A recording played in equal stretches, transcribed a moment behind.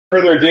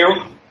further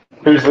ado,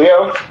 here's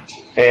Leo,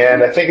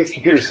 and I think his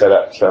computer's set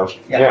up, so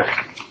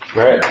yeah.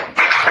 All right.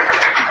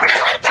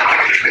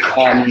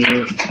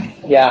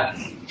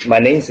 My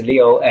name is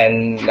Leo,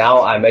 and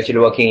now I'm actually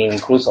working in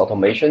cruise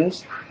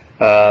automations,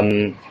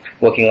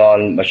 working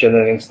on machine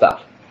learning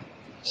stuff.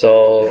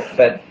 So,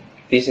 but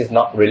this is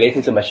not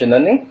related to machine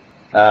learning.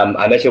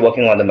 I'm actually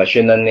working on the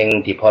machine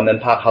learning deployment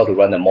part, how to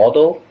run a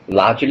model,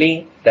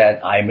 largely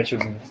that I'm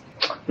actually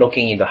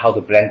looking into how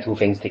to blend two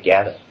things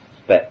together.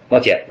 But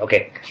not yet.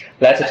 Okay,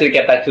 let's actually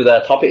get back to the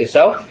topic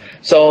itself.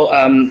 So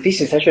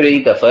this is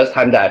actually the first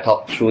time that I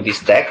talk through this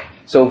deck.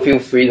 So feel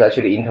free to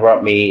actually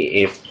interrupt me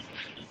if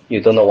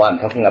you don't know what I'm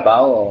talking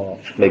about, or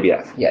maybe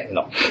that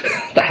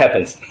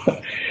happens.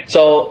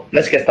 So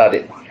let's get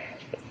started.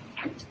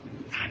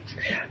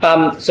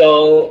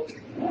 So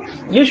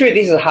usually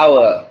this is how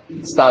a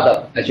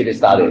startup actually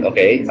started.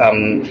 Okay,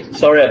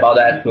 sorry about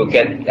that. We'll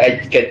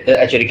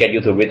actually get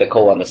you to read the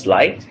code on the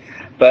slide.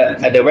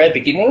 But at the very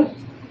beginning.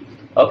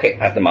 Okay,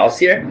 I have the mouse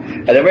here.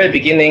 At the very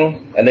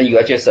beginning, and then you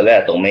actually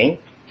select a domain,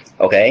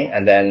 okay,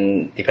 and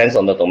then depends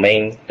on the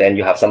domain, then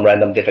you have some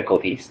random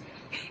difficulties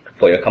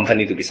for your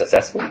company to be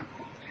successful.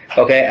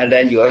 Okay, and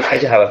then you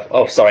actually have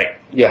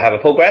you have a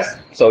progress,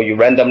 so you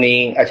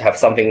randomly actually have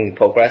something in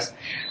progress,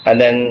 and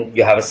then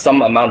you have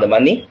some amount of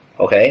money,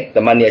 okay,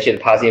 the money actually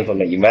passes in from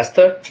the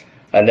investor,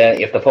 and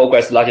then if the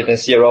progress is larger than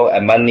 0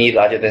 and money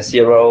larger than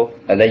 0,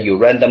 and then you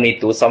randomly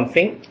do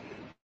something,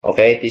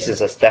 okay, this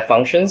is a step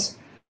functions.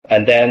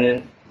 And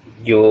then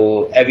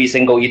every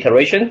single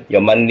iteration,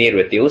 your money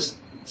reduce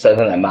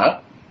certain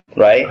amount,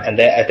 right? And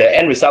then at the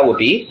end result will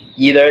be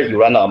either you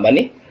run out of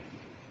money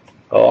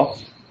or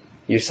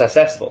you're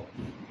successful.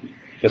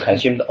 You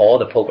consumed all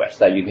the progress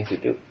that you need to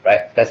do,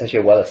 right? That's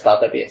actually what a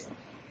startup is.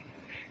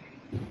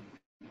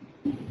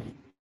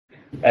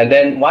 And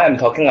then why I'm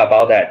talking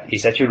about that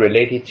is actually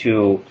related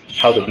to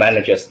how to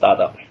manage a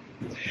startup.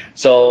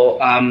 So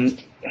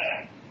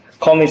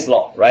Conway's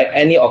law, right?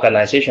 Any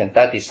organization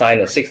that design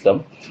a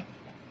system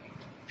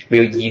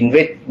will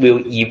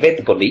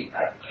inevitably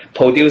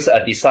produce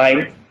a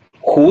design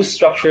whose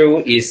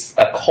structure is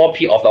a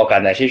copy of the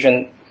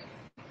organization's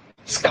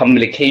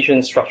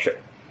communication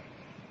structure.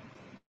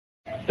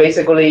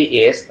 Basically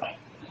is,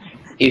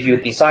 if you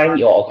design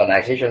your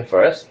organization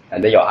first,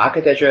 and then your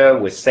architecture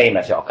will same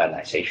as your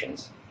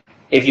organizations.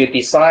 If you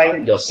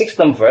design your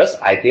system first,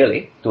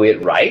 ideally, do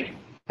it right,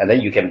 and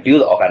then you can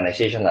build the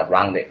organization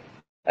around it.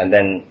 And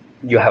then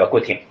you have a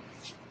good team,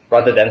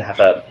 rather than have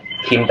a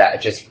team that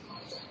just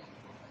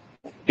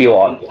build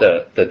on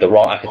the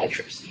wrong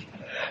architectures.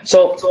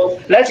 So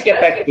let's get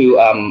back to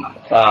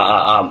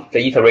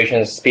the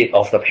iteration speed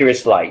of the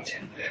previous slide.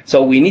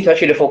 So we need to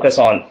actually focus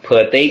on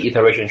per day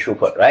iteration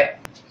throughput, right?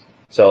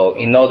 So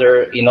in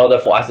order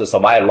for us to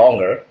survive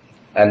longer,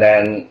 and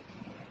then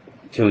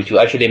to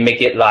actually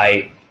make it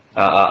like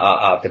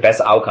the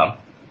best outcome,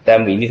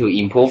 then we need to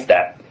improve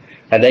that,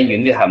 and then you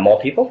need to have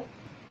more people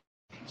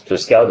to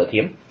scale the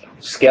team.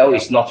 Scale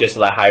is not just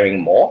like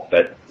hiring more,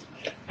 but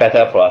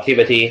better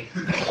productivity,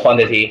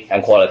 quantity,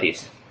 and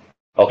qualities.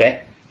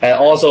 Okay, and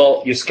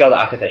also you scale the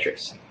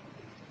architectures.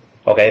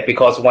 Okay,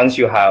 because once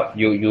you have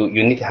you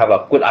need to have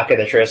a good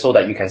architecture so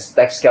that you can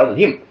scale the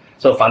team.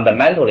 So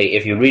fundamentally,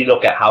 if you really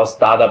look at how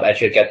startup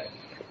actually get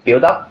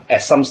built up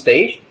at some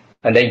stage,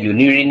 and then you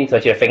really need to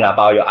actually think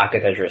about your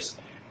architectures.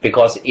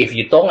 Because if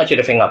you don't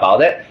actually think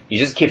about it, you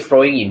just keep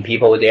throwing in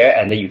people there,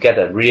 and then you get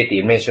a really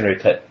diminishing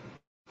return.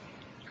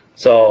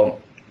 So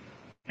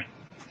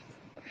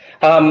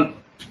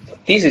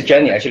this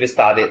journey actually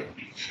started.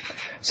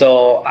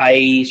 So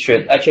I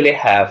should actually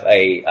have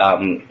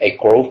a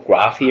growth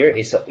graph here.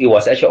 It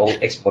was actually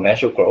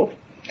exponential growth.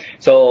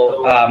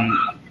 So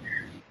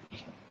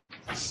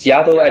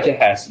Seattle actually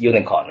has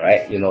unicorn,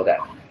 right? You know that.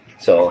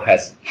 So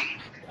has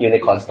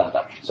unicorn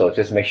startup. So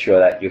just make sure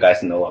that you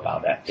guys know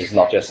about that. It's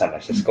not just San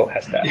Francisco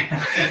has that.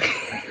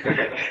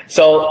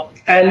 So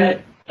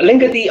and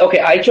Linkered, okay,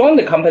 I joined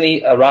the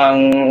company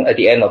around at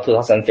the end of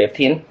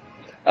 2015.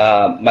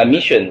 My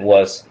mission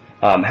was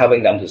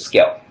helping them to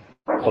scale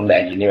from the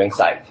engineering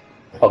side.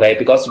 Okay,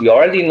 because we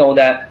already know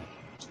that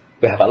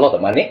we have a lot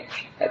of money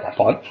at that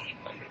point.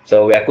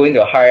 So we are going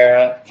to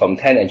hire from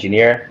 10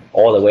 engineers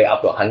all the way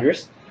up to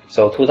hundreds.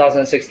 So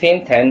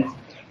 2016, 10,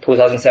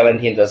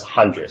 2017, there's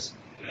hundreds.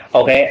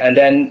 Okay, and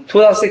then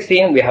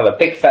 2016, we have a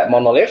big fat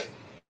monolith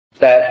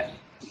that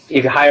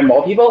if you hire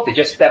more people, they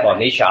just step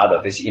on each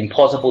other. It's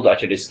impossible to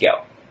actually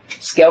scale.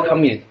 Scale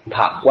comes in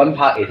part. One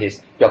part it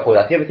is your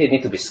productivity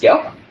need to be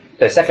scaled.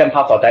 The second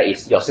part of that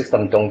is your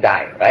system don't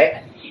die,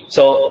 right?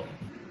 So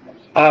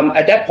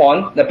at that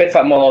point, the big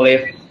fat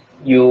monolith,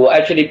 you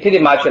actually pretty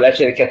much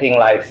actually getting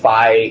like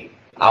 5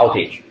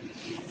 outage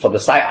for the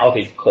site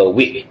outage per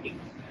week.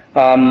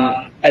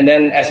 And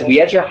then as we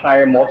actually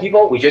hire more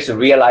people, we just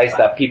realize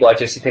that people are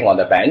just sitting on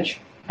the bench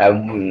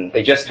and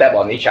they just step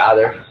on each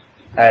other.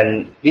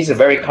 And this is a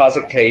very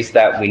classic case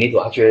that we need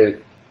to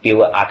actually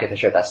build an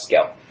architecture that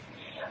scale.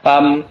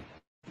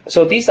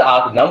 So these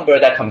are the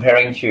numbers that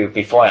comparing to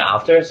before and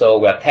after. So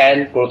we have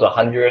 10, grow to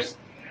hundreds.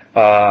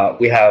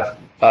 We have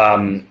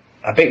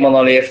a big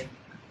monolith,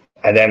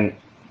 And then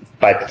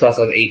by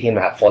 2018,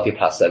 we have 40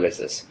 plus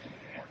services.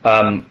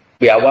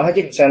 We are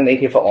 100%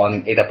 native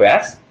on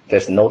AWS.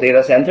 There's no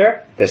data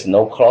center. There's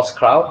no cross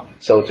cloud.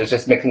 So it's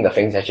just making the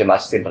things actually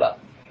much simpler.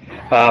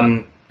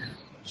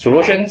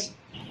 Solutions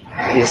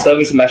is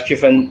service mesh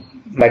driven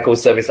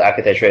microservice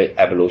architecture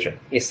evolution.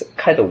 It's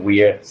kind of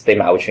weird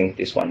statement. I will change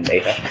this one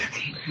later.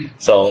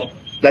 So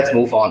let's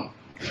move on.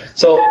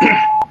 So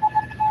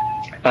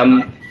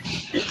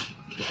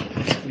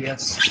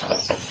yes.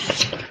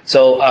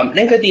 So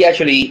Linkered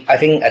actually, I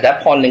think at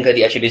that point, Linkered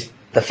actually,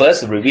 the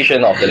first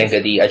revision of the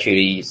Linkered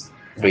actually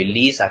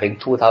released, I think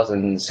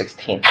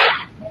 2016.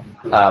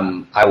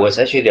 I was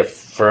actually the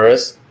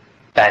first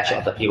batch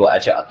of the people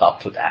actually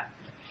adopt to that.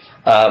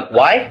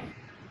 Why?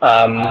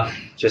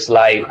 Just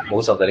like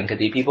most of the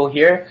Linkered people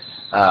here,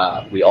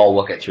 we all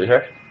work at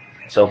Twitter.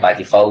 So by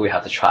default, we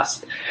have the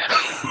trust.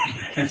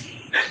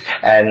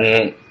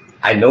 And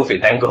I know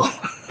Fandango.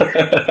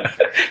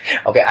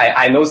 Okay,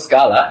 I know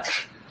Scala,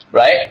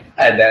 right?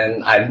 And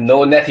then I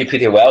know Netty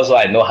pretty well, so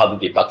I know how to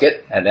debug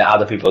it, and then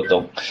other people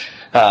don't.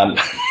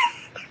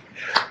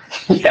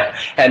 Yeah,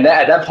 and then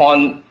at that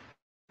point,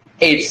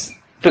 it's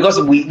because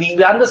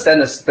we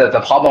understand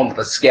the problem of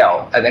the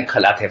scale, and then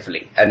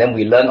collectively, and then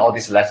we learn all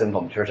these lessons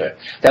from Twitter.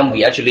 Then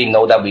we actually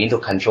know that we need to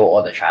control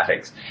all the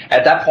traffic.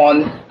 At that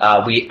point,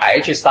 I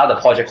actually started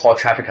a project called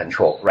Traffic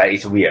Control, right?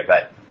 It's weird,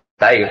 but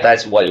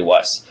that's what it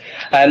was.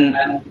 And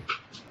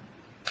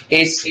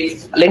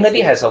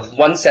Linkered has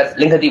one set,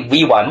 Linkered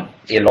V1,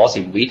 it lost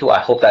in V2. I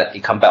hope that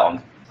it comes back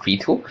on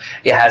V2.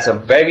 It has a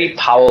very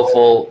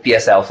powerful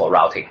DSL for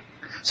routing.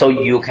 So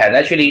you can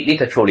actually,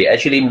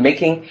 literally,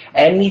 making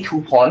any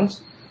 2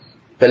 points,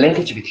 the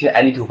linkage between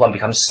any 2 points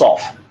becomes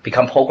soft,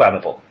 become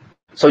programmable.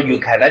 So you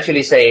can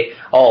actually say,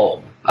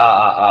 oh,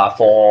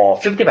 for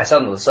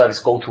 50% of the service,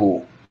 go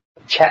to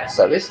chat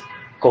service,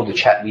 go to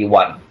chat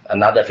V1.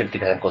 Another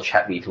 50% go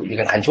chat V2. You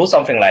can control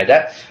something like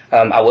that.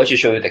 I will actually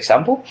show you the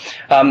example.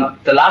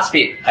 The last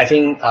bit, I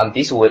think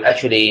this would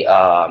actually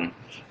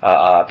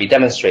be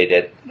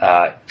demonstrated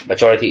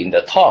majority in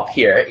the talk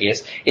here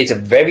is it's a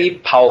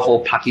very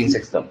powerful plugin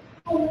system.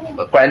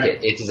 But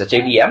granted, it is a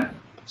JVM,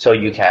 so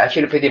you can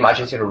actually pretty much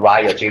actually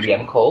write your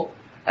JVM code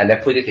and then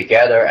put it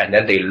together, and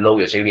then they load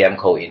your JVM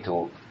code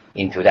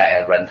into that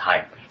at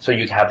runtime. So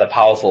you can have the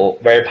powerful,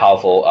 very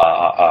powerful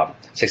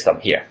system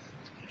here.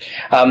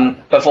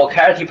 But for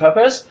clarity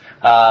purpose,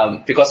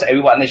 because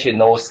everyone actually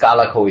knows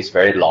Scala code is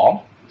very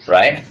long,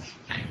 right?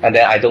 And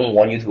then I don't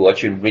want you to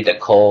actually read the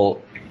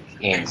code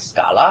in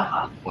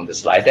Scala on the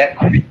slide deck.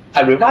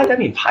 I rewrite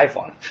them in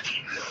Python.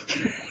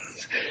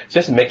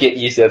 Just make it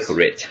easier to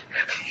read.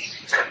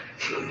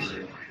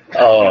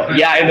 Oh,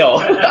 yeah, I know.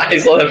 I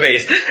saw the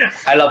face.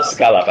 I love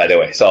Scala, by the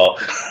way. So,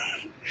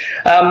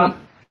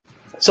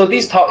 so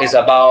this talk is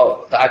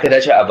about the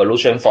architecture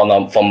evolution from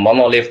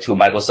monolith to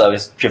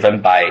microservice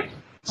driven by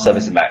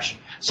service mesh.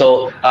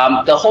 So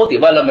the whole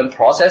development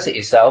process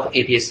itself,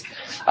 it is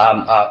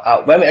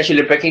when we're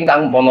actually breaking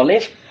down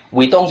monolith,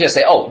 we don't just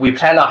say, oh, we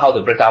plan out how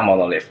to break down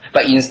monolith,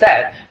 but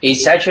instead,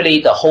 it's actually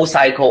the whole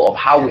cycle of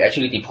how we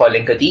actually deploy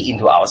Linkered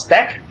into our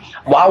stack.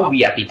 While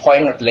we are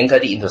deploying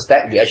Linkered into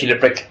stack, we actually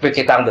break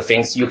it down the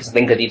things, use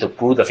Linkered to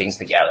glue the things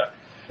together.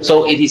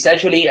 So it is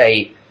actually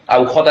I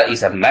would call that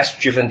is a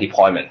mesh-driven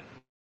deployment.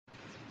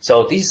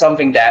 So this is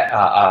something that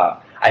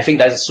I think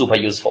that's super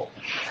useful.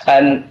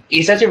 And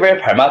it's actually very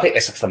pragmatic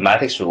and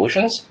systematic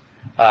solutions.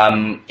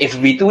 If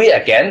we do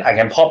it again, I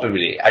can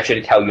probably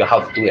actually tell you how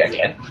to do it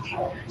again.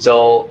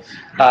 So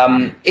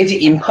it's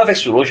imperfect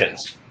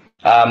solutions.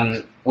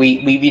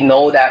 We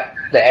know that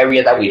the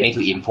area that we need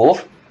to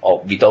improve,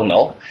 or we don't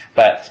know,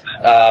 but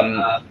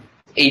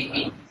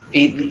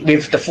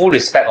with the full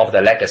respect of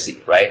the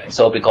legacy, right?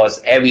 So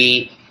because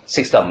every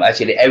system,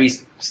 actually every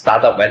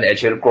startup, when they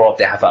actually grow up,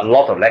 they have a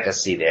lot of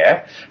legacy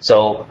there.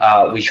 So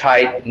we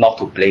try not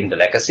to blame the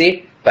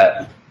legacy,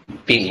 but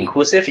being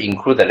inclusive,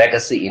 include the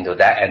legacy into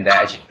that, and then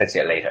actually fix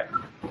it later.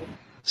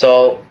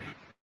 So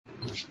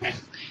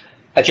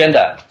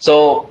agenda.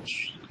 So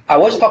I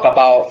want to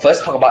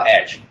first talk about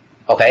edge.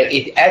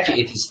 Okay, edge,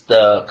 it is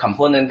the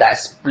component that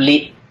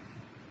split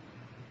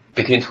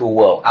between two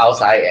worlds,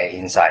 outside and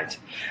inside.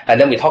 And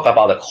then we talk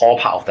about the core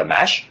part of the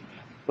mesh,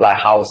 like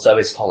how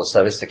service talk to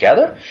service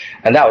together.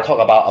 And then I'll talk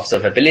about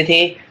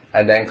observability,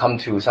 and then come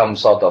to some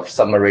sort of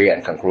summary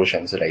and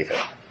conclusions later.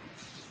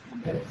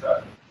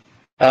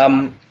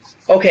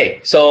 Okay,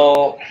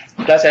 so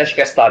let's actually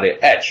get started.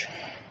 Edge.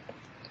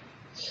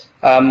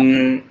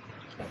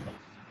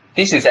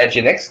 This is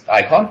Nginx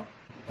icon.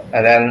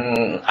 And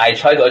then I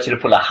tried to actually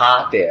put a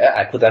heart there.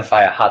 I couldn't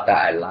find a heart that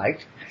I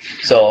liked.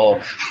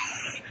 So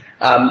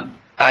we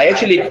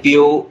actually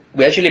build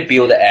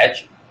the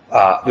edge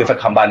with a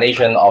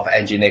combination of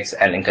Nginx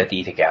and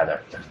Linkered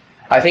together.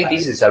 I think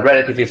this is a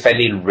relatively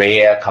fairly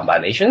rare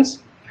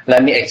combinations.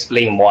 Let me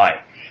explain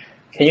why.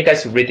 Can you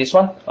guys read this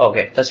one?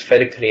 Okay, that's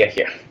very clear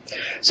here.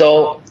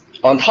 So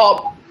on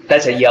top,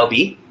 that's a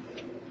ELB.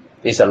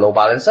 It's a load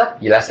balancer,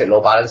 elastic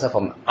load balancer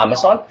from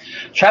Amazon.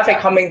 Traffic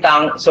coming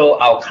down, so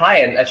our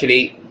client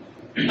actually,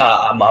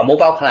 our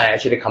mobile client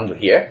actually come to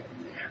here.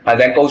 and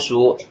then goes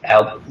through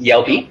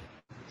ELB,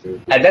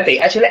 and then they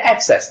actually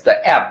access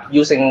the app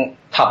using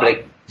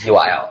public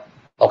URL.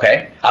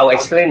 Okay, I will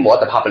explain what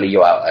the public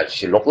URL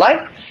actually look like,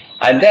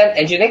 and then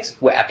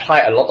Nginx will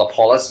apply a lot of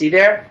policy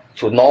there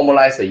to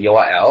normalize the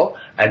URL,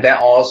 and then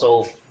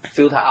also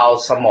filter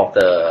out some of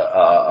the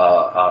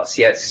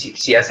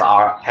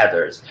CSR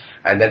headers,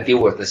 and then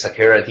deal with the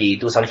security,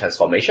 do some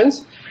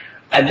transformations,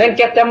 and then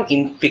get them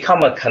in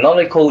become a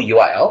canonical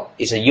URL.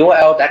 It's a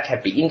URL that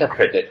can be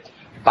interpreted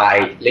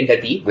by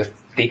Linkered with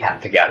data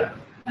together.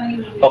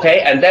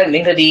 Okay, and then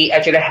Linkered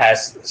actually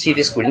has, see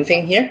this green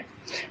thing here?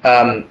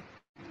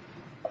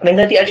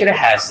 Linkered actually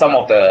has some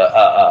of the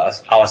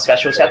our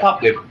special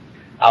setup with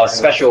our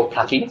special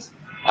plugins.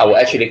 I will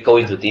actually go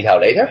into detail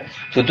later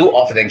to do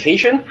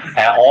authentication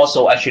and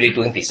also actually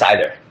doing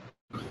decider.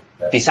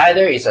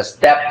 Decider is a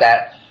step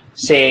that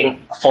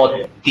saying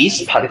for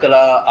this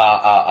particular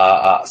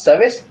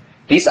service,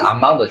 this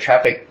amount of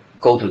traffic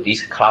go to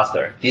this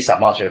cluster, this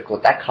amount of traffic go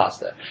to that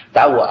cluster.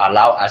 That will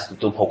allow us to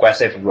do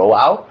progressive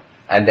rollout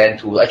and then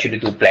to actually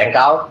do blank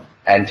out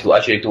and to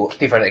actually do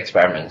different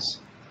experiments.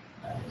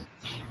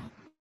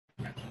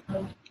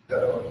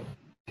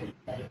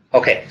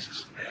 Okay,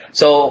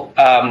 so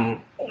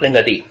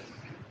Linkered.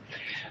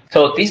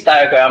 So this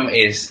diagram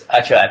is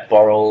actually I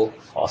borrow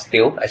or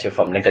steal actually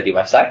from Linkered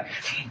website.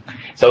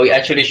 So we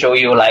actually show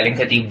you like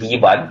Linkered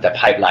V1, the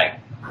pipeline.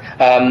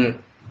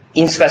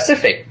 In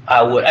specific,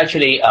 I would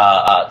actually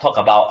talk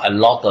about a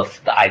lot of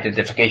the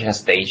identification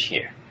stage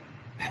here.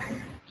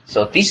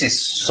 So this is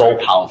so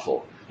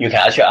powerful. You can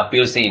actually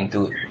abuse it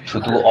into to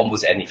do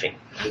almost anything.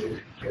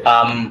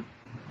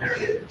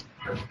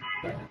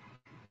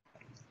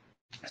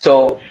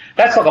 So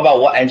let's talk about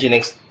what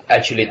Nginx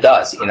actually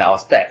does in our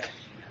stack.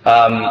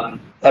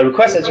 A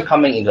request actually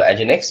coming into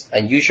Nginx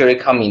and usually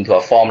come into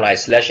a form like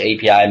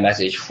 /API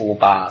message full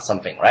bar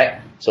something, right?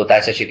 So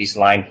that's actually this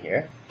line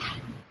here.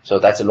 So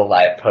that's look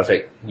like a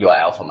perfect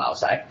URL from our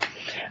side.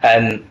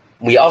 And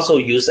we also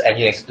use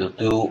Nginx to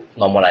do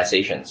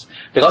normalizations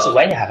because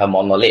when you have a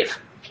monolith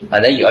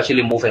and then you're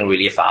actually moving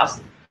really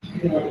fast,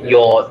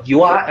 your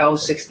URL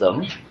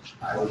system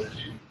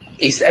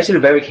is actually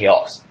very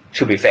chaos,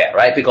 to be fair,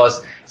 right?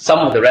 Because some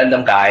of the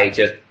random guy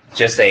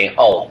just saying,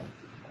 oh,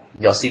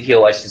 your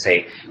CTO actually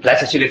say,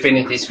 let's actually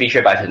finish this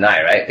feature by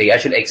tonight, right? They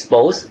actually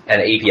expose an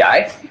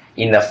API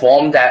in a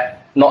form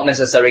that not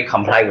necessarily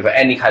comply with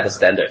any kind of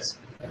standards.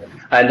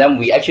 And then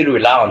we actually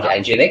rely on the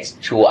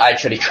Nginx to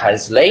actually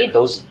translate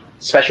those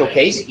special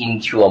case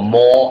into a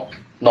more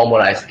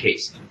normalized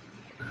case.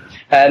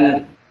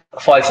 And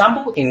for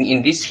example,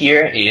 in this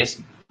here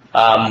is,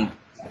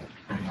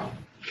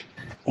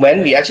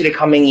 when we actually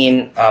coming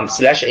in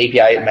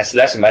 /API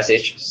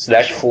 /message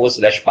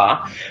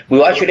 /full/bar, we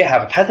will actually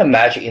have a pattern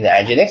match in the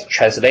Nginx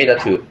translated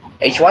to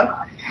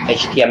H1,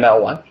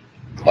 HTML1,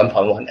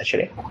 1.1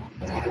 actually.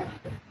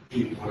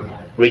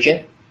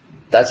 Region,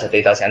 that's a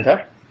data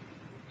center.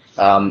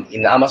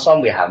 In Amazon,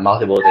 we have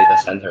multiple data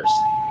centers.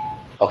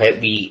 Okay,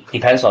 we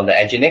depends on the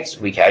Nginx,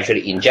 we can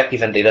actually inject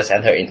different data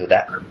center into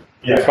that.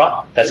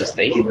 Yeah. That's a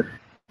stage.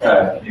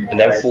 And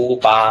then full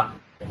bar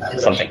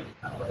something.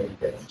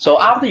 So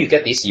after you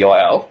get this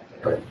URL,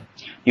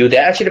 you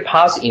then actually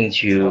pass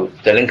into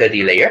the Linkered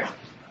layer.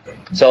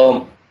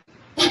 So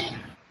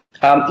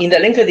in the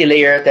Linkered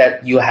layer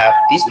that you have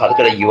this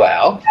particular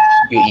URL,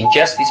 you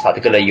ingest this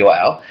particular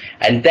URL,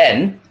 and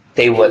then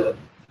they would,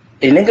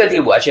 the Linkered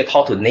will actually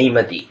talk to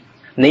named.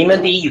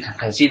 Named, you can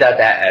consider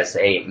that as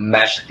a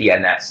mesh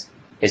DNS.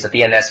 It's a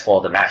DNS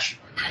for the mesh.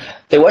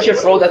 They will actually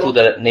throw that to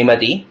the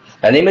named,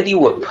 and named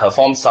will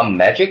perform some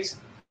magics.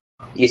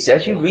 It's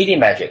actually really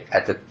magic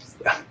at the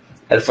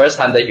first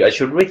time that you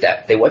actually read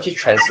that. They will actually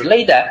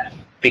translate that,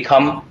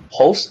 become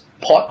host,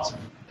 port,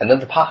 and then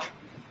the path.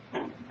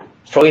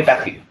 Throw it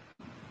back to you.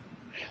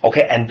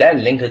 Okay, and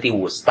then Linkered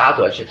will start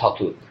to actually talk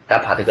to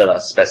that particular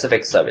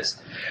specific service.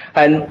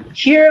 And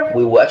here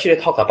we will actually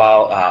talk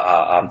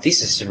about,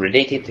 this is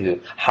related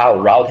to how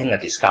routing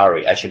and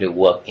discovery actually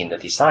work in the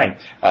design.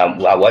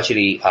 I will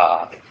actually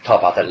talk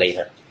about that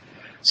later.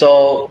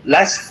 So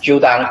let's drill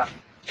down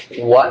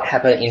what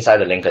happened inside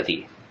the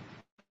Linkered.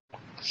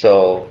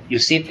 So you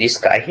see this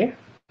guy here?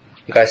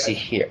 You guys see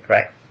here,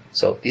 right?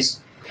 So this,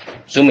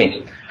 zoom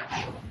in.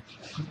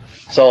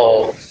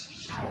 So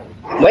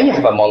when you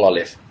have a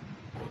monolith,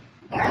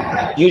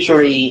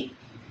 usually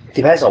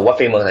depends on what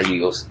framework that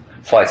you use.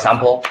 For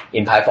example,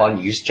 in Python,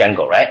 you use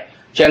Django, right?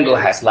 Django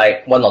has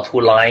like 1 or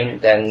 2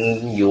 lines, then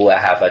you will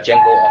have a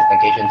Django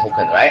authentication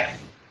token, right?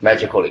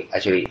 Magically,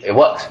 actually, it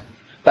works.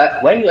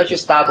 But when you actually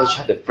start to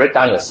try to break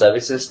down your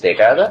services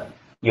together,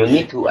 you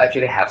need to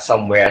actually have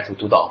somewhere to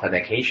do the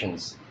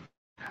authentications.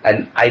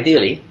 And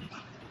ideally,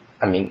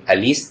 I mean, at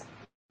least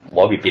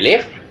what we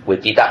believe, we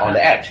did that on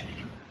the edge.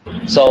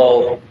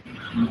 So,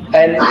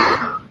 and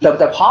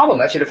the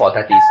problem actually for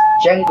that is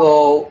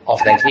Django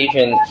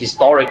authentication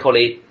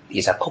historically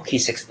is a cookie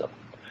system.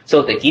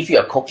 So they give you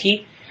a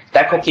cookie.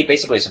 That cookie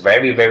basically is a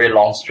very, very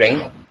long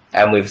string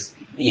and is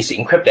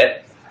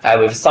encrypted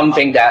and with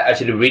something that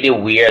actually really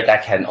weird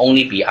that can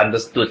only be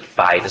understood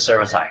by the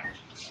server side.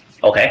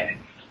 Okay.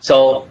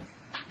 So,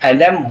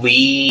 and then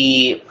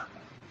we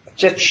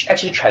just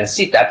actually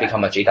transit that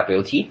become a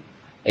JWT.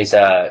 It's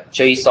a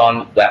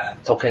JSON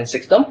web token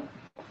system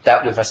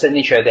that with a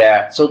signature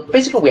there. So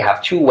basically we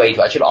have two ways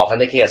to actually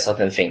authenticate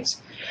certain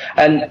things.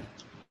 And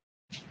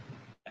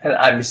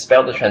I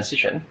misspelled the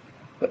transition.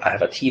 I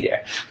have a T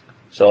there.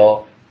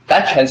 So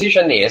that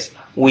transition is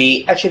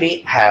we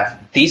actually have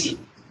this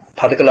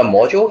particular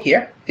module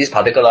here,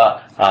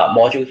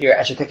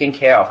 actually taken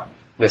care of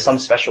with some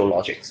special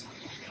logics.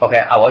 Okay,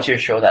 I will actually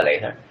show that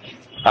later.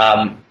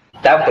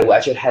 That will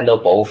actually handle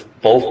both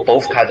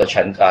kinds of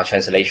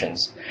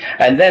translations,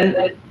 and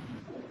then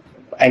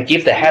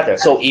give the header.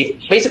 So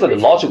if basically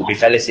the logic will be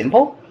fairly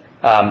simple,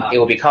 it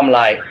will become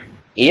like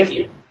if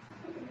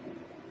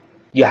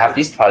you have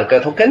this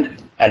particular token,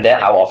 and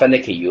then I will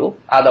authenticate you.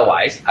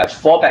 Otherwise, I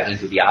fall back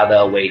into the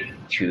other way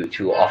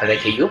to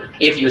authenticate you.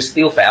 If you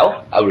still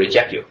fail, I will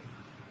reject you.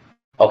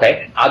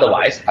 Okay.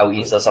 Otherwise, I will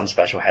insert some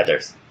special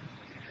headers.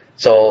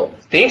 So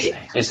this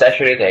is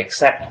actually the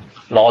exact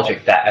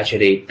logic that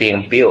actually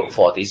being built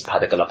for this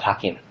particular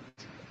plugin.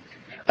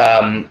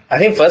 I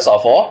think first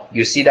of all,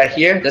 you see that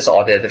here, this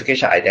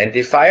authentication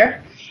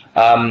identifier.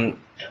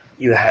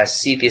 You have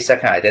see this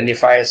second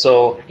identifier.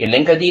 So in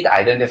Linkered, the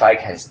identifier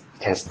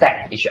can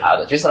stack each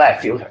other, just like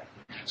a filter.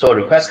 So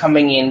request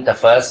coming in, the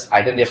first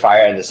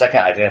identifier and the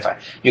second identifier,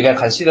 you can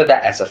consider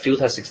that as a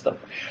filter system.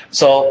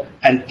 So,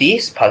 and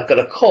this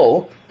particular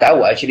code that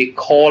will actually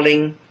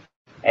calling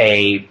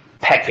a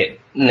packet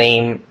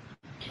name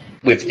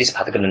with this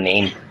particular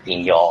name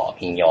in your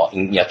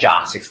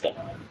jar system,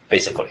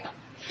 basically.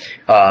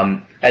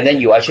 And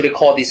then you actually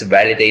call this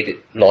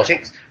validated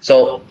logic.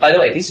 So by the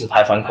way, this is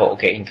Python code.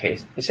 Okay, in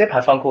case is it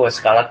Python code or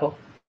Scala code?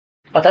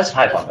 Oh, that's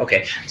Python.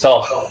 Okay,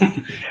 so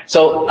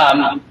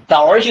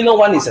the original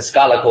one is a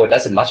Scala code.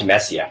 That's much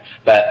messier,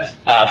 but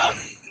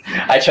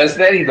I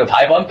translated to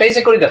Python.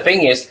 Basically, the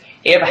thing is,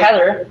 if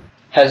header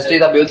has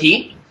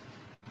JWT,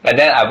 and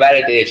then I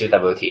validate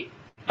JWT.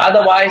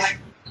 Otherwise,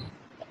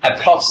 I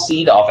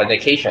proxy the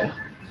authentication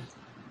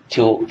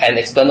to an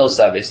external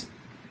service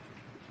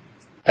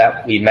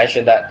that we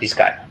mentioned that this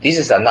guy. This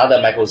is another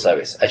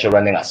microservice actually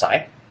running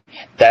aside.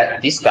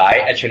 That this guy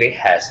actually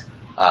has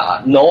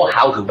know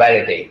how to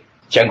validate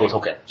Django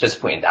token. Just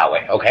put it that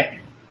way, okay?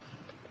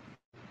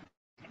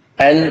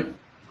 And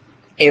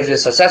if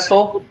it's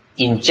successful,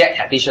 inject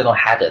additional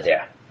header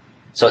there.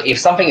 So if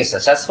something is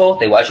successful,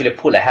 they will actually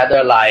put a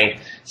header like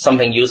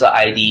something user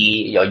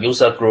ID, your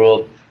user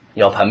group,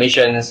 your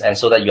permissions, and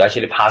so that you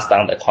actually pass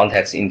down the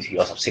context into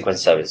your subsequent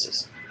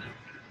services.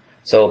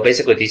 So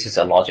basically, this is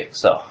the logic.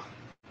 So,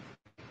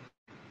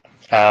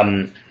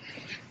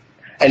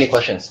 any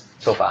questions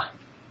so far?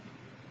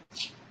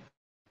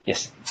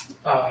 Yes.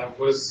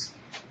 Was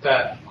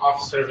that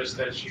off service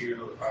that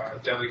you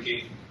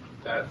delegate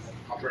that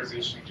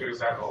authorization to, is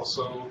that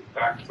also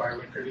backed by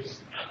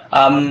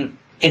Linkered?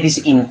 It is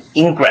in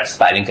ingress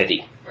by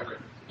Linkered. Okay.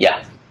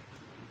 Yeah.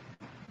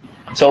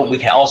 So we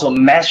can also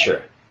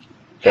measure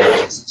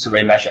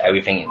measure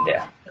everything in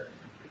there.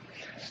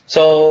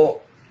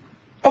 So,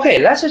 okay,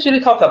 let's actually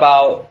talk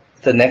about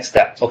the next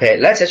step. Okay,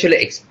 let's actually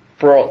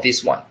explore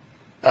this one,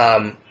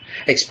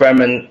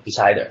 experiment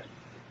decider.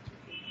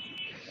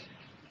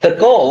 The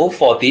goal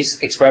for this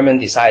experiment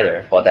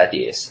decider for that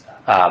is,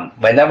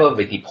 whenever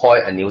we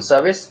deploy a new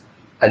service,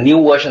 a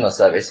new version of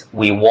service,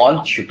 we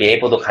want to be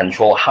able to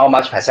control how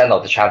much %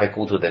 of the traffic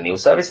go to the new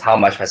service, how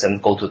much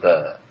 % go to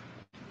the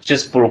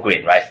just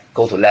blue-green, right?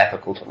 Go to left or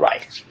go to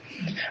right.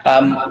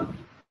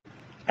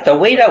 The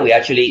way that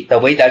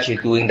actually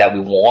doing that, we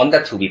want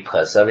that to be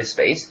per service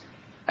based,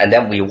 and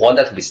then we want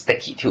that to be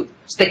sticky too.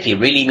 Sticky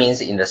really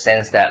means in the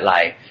sense that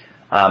like,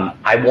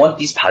 I want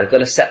this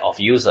particular set of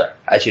user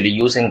actually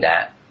using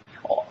that,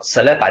 or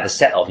select by the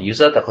set of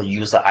user, the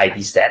user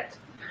ID set,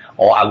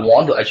 or I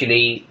want to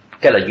actually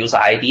get a user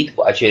ID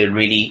to actually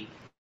really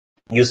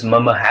use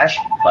murmur hash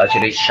or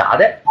actually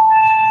shard it,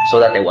 so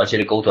that they will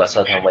actually go to a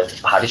certain way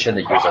to partition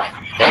the user.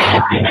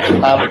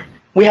 Okay?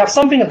 We have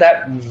something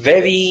that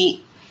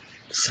very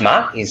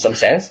smart in some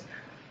sense,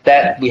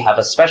 that we have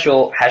a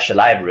special hash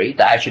library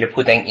that actually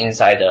putting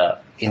inside the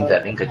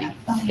Linkered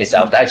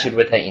itself, that actually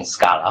written in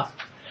Scala,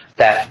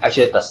 that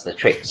actually does the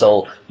trick.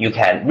 So you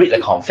can read the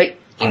config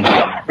into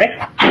your memory,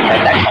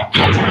 and that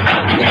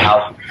config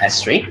without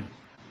S3.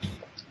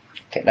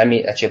 Okay, let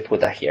me actually put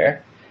that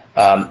here.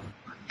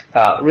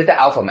 Read that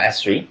out from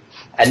S3,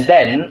 and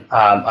then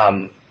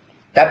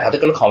that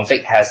particular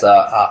config has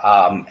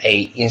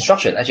a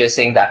instruction actually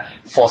saying that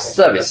for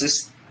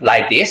services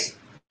like this,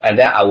 and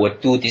then I would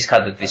do this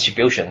kind of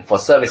distribution. For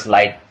service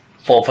like,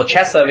 for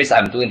chat service,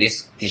 I'm doing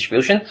this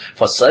distribution.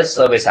 For search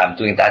service, I'm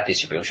doing that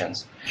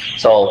distributions.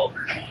 So,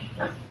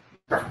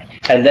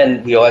 and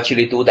then we'll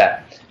actually do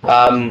that.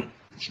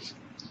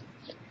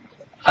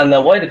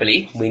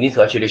 Unavoidably, we need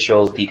to actually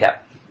show DTAP.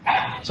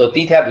 So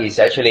DTAP is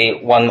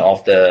actually one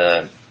of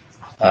the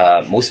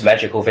most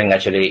magical thing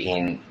actually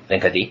in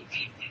Linkered.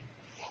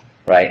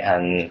 Right,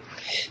 and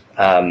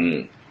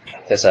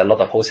there's a lot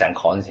of pros and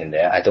cons in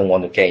there. I don't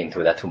want to get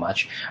into that too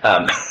much.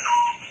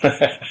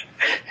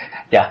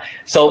 Yeah.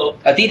 So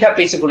a DTAP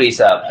basically is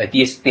a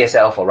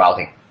DSL for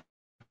routing.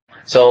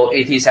 So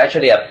it is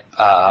actually a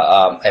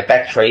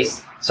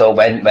backtrace. So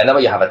whenever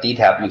you have a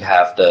DTAP, you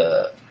have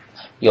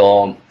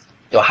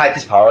your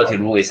highest priority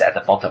rule is at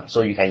the bottom,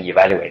 so you can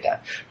evaluate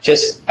that.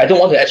 I don't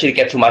want to actually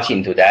get too much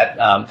into that.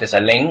 There's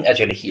a link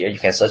actually here. You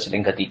can search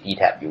Linkered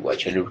DTAP. You will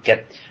actually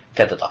get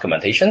the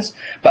documentations.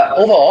 But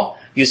overall,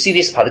 you see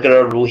this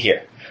particular rule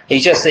here.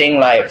 It's just saying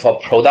like for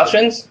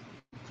productions,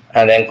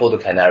 and then go to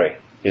Canary.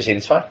 You see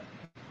this one?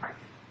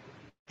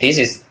 This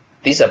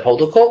is a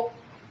protocol.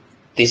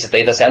 This is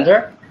data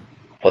center,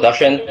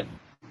 production,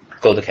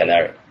 go to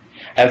Canary.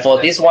 And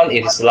for this one,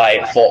 it is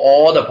like for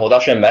all the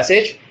production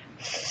message,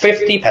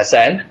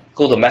 50%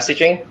 go to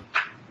messaging,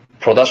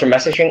 production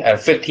messaging, and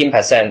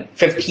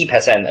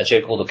 50%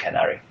 actually go to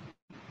Canary.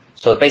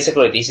 So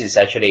basically, this is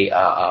actually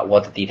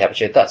what the DTAP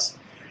actually does.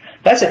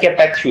 Let's get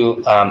back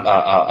to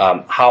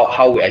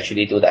how we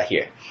actually do that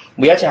here.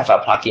 We actually have a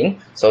plugin.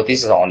 So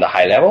this is on the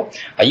high level.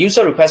 A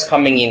user request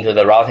coming into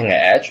the routing and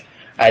edge,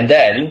 and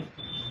then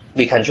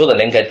we control the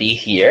Linkered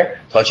here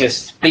to actually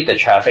split the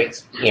traffic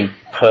in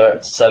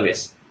per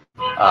service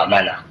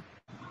manner.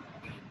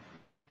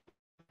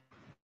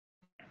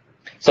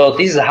 So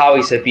this is how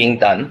it's being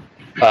done.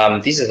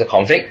 This is the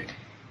config.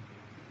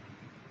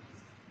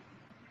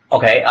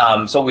 Okay,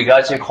 so we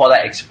actually call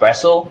that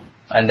Espresso,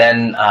 and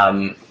then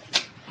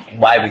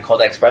why we call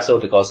that Espresso,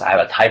 because I have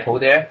a typo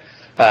there,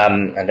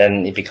 and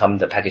then it becomes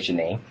the package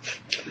name.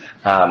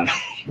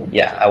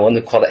 Yeah, I want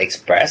to call it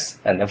Express,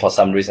 and then for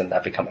some reason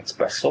that become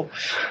Espresso.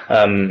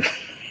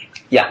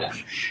 Yeah,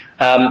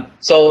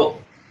 so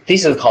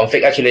this is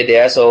config actually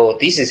there. So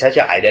this is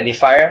actually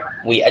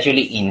identifier. We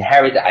actually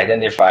inherit the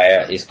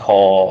identifier. Is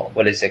called,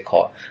 what is it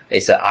called?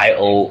 It's an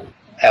IO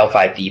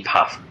L5D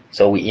path.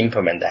 So we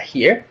implement that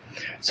here.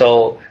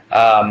 So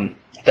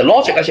the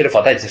logic actually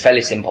for that is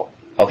fairly simple.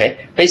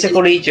 Okay,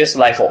 basically just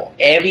like for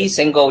every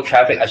single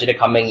traffic actually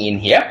coming in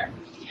here,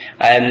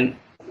 and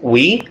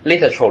we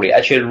literally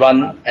actually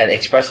run an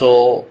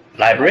Espresso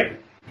library.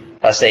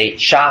 Let's say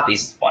SHA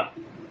this one,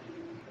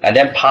 and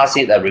then pass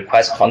it a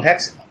request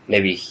context.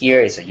 Maybe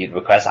here is a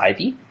request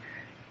ID,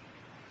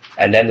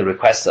 and then the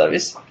request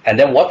service. And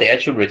then what they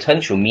actually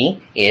return to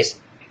me is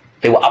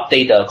they will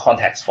update the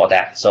context for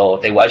that. So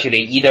they will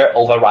actually either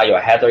override your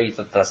header, if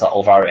it doesn't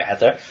override your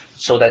header,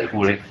 so that it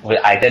will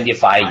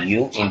identify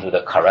you into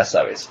the correct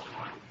service.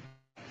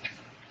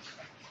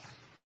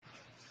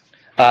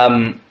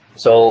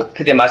 So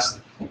pretty much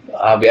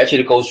we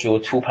actually go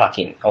through two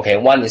plugins. Okay,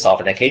 one is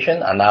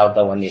authentication,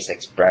 another one is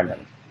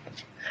experiment.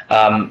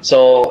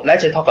 So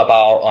let's talk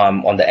about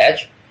on the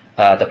edge.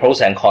 The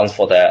pros and cons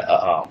for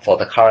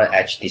the current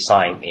edge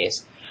design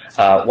is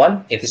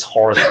one, it is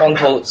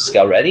horizontal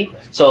scale ready.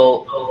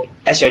 So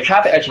as your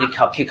traffic actually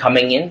keep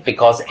coming in,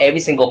 because every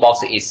single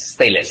box is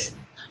stateless,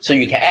 so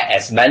you can add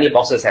as many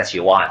boxes as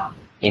you want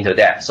into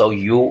there. So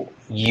you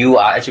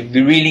are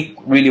actually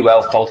really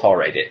well fault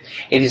tolerated.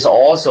 It is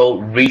also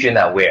region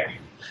aware,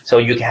 so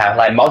you can have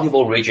like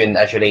multiple regions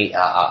actually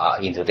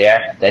into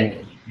there.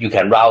 Then you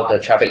can route the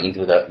traffic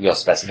into your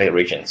specific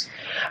regions.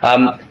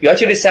 You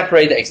actually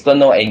separate the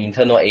external and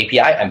internal API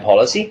and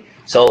policy.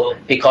 So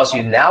because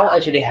you now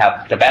actually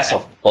have the best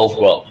of both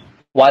worlds.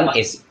 One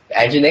is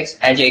Nginx.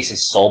 Nginx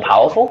is so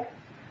powerful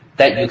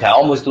that you can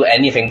almost do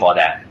anything for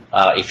that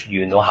if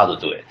you know how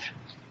to do it.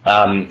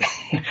 And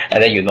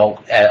then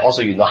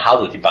also you know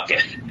how to debug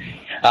it.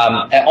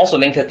 And also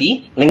Linkered.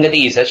 Linkered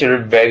is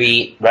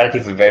actually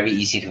relatively very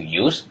easy to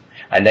use,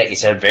 and then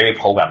it's very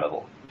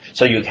programmable.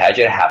 So you can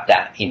actually have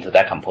that into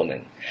that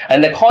component.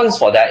 And the cons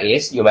for that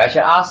is you may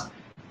actually ask,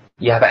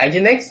 you have an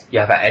Nginx,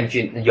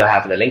 you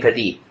have the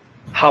Linkered.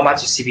 How much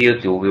CPU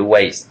do we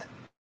waste?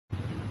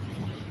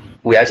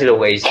 We actually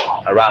waste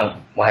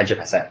around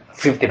 100%,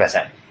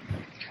 50%.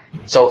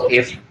 So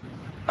if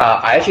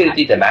I actually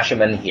did the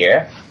measurement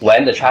here,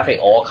 when the traffic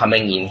all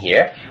coming in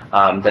here,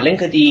 the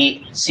Linkered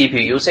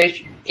CPU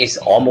usage is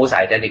almost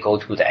identical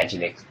to the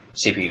Nginx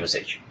CPU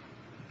usage,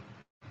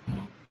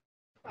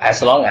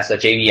 as long as the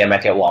JVM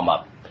market warm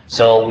up.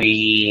 So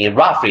we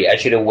roughly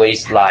actually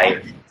waste we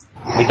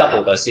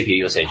double the CPU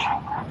usage.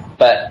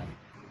 But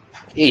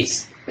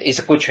it's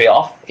a good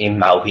trade-off in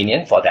my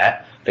opinion for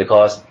that,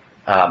 because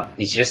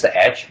it's just the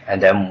edge,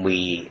 and then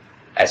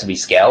as we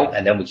scale,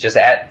 and then we just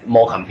add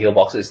more compute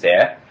boxes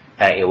there,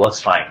 and it works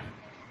fine.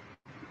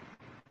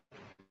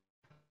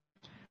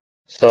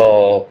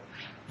 So,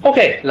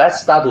 okay,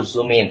 let's start to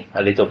zoom in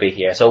a little bit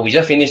here. So we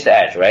just finished the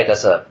edge, right?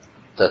 That's the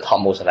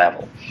topmost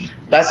level.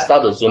 Let's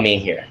start to zoom in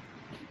here.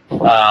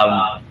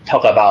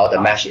 Talk about the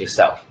mesh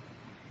itself.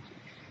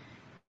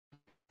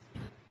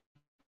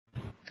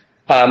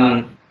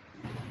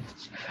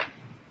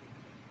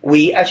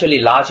 We actually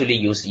largely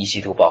use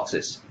EC2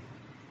 boxes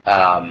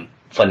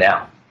for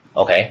now,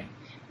 okay?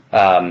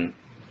 And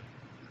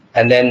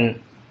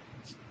then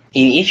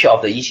in each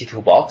of the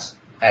EC2 box,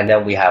 and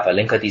then we have a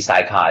Linkered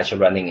sidecar actually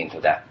running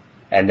into that.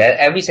 And then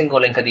every single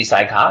Linkered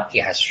sidecar,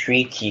 it has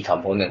three key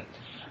components.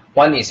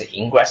 One is an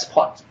ingress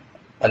port,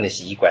 one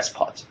is egress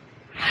port.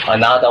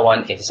 Another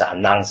one is an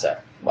announcer,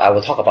 I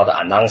will talk about the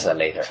announcer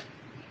later.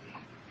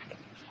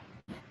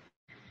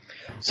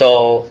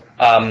 So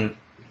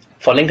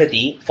for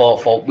Linkered,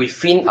 for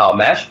within our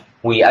mesh,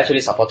 we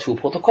actually support two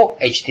protocols,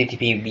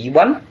 HTTP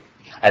v1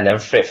 and then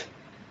Thrift.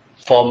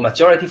 For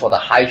majority, for the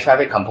high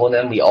traffic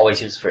component, we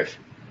always use Thrift.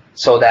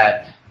 So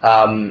that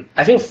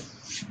I think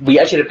we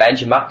actually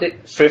benchmarked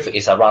it. Thrift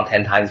is around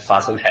 10 times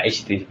faster than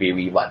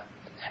HTTP v1.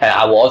 And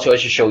I will also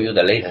actually show you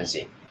the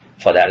latency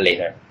for that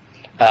later.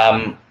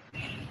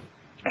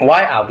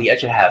 Why are we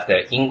actually have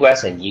the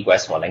ingress and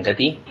egress for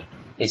Linkered?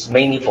 It's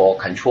mainly for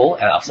control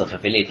and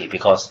observability,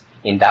 because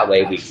in that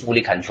way we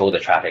fully control the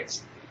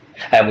traffics.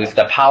 And with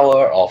the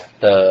power of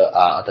the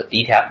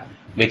DTAP,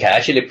 we can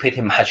actually pretty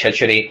much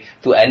actually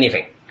do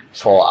anything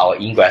for our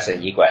ingress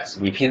and egress.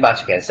 We pretty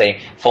much can say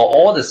for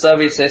all the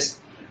services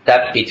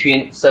that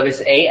between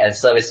service A and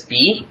service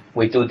B,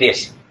 we do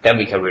this, then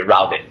we can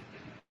reroute it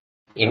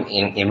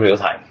in real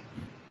time.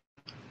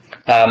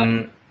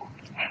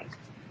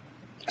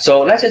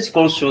 So let's just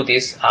go through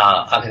this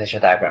architecture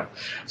diagram.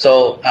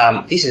 So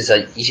this is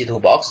an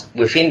EC2 box.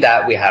 Within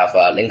that, we have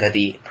a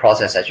Linkered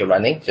process actually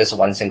running, just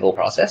one single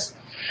process.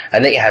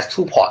 And then it has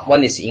two ports.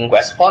 One is the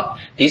ingress port.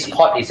 This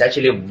port is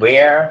actually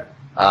where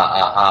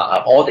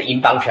all the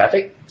inbound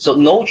traffic. So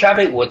no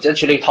traffic would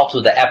actually talk to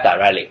the app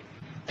directly.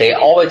 They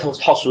always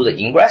talk through the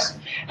ingress.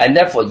 And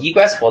then for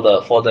egress, for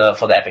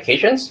the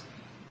applications,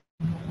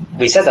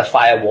 we set a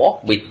firewall.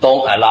 We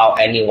don't allow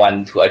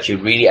anyone to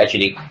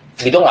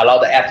we don't allow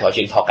the app to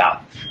actually talk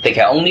out. They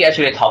can only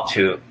actually talk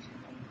to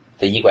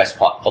the egress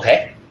port,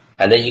 okay?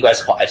 And the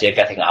egress port actually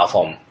getting out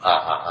to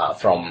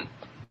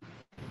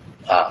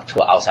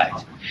outside.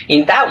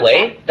 In that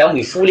way, then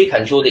we fully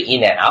control the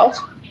in and out.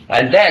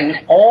 And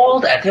then all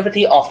the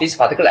activity of these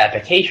particular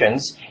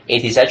applications,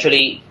 it is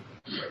actually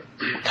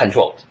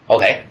controlled,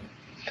 okay?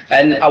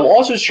 And I will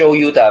also show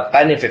you the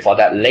benefit for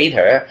that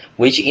later,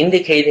 which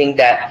indicating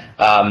that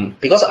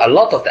because a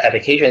lot of the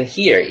application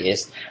here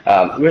is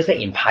written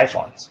in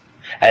Python.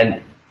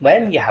 And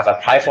when you have a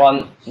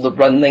Python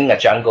running a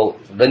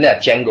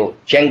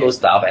Django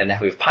stuff and then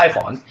with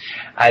Python,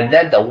 and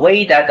then the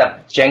way that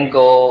the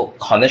Django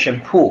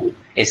connection pool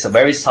is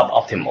very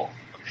suboptimal.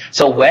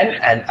 So when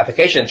an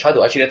application try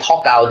to actually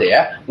talk out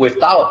there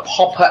without a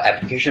proper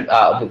application,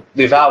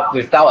 without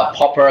a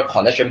proper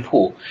connection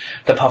pool,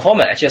 the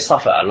performance actually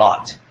suffer a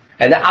lot.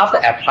 And then after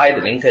apply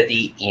the Linkered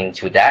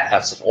into that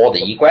as all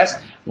the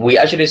egress, we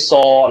actually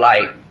saw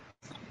like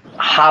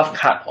half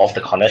cut of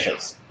the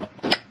connections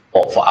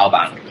for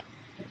outbound.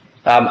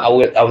 I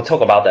will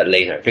talk about that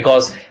later,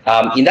 because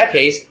in that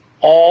case,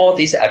 all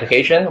these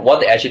applications,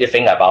 what they actually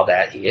think about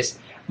that is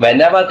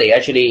whenever they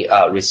actually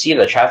receive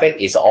the traffic,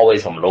 is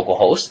always from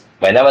localhost.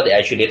 Whenever they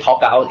actually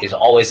talk out, is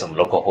always from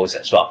localhost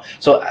as well.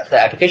 So the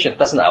application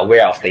doesn't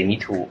aware of they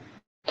need to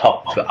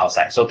talk to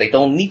outside. So they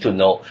don't need to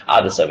know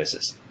other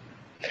services.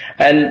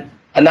 And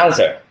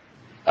announcer,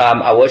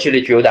 I will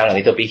actually drill down a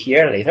little bit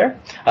here later.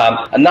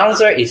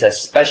 Announcer is a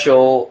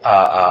special.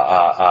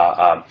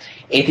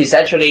 It is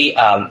actually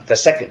the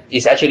second.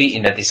 Is actually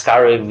in the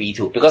discovery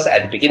v2, because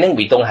at the beginning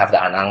we don't have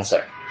the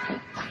announcer.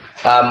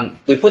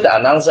 We put the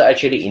announcer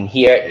actually in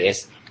here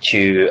is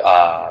to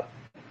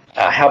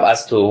help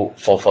us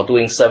for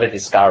doing service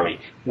discovery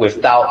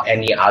without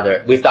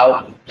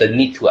the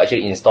need to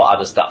actually install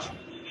other stuff.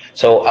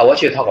 So I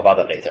want you to talk about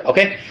that later.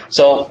 Okay,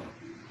 so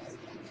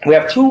we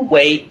have two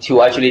ways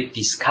to actually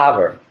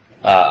discover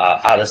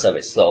other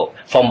service. So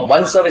from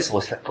one service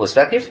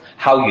perspective,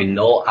 how you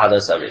know other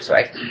service,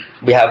 right?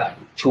 We have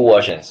two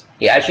versions.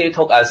 It actually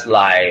took us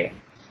like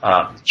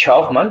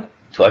 12 months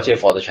to actually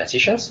for the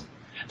transitions.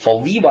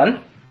 For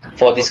V1,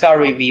 for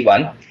discovery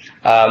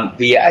V1,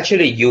 we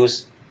actually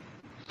use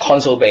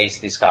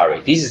Consul-based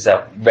discovery. This is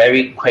a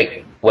very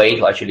quick way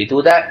to actually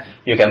do that.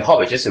 You can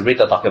probably just read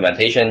the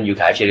documentation. You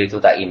can actually do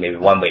that in maybe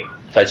 1 week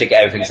to actually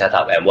get everything set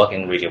up and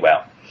working really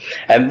well.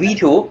 And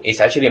V2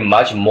 is actually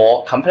much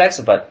more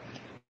complex, but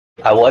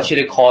I will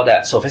actually call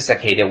that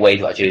sophisticated way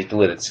to actually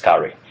do the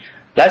discovery.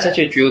 Let's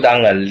actually drill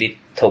down a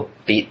little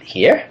bit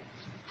here.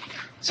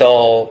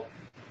 So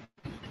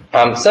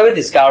service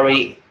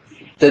discovery,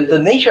 the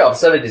nature of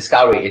service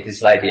discovery, it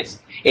is like this.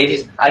 It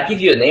is, I give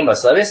you a name of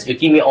service, you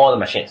give me all the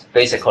machines,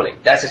 basically.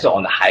 That's just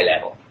on the high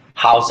level,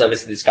 how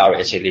service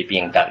discovery is actually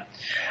being done.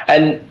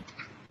 And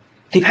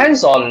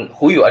depends on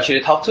who you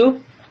actually talk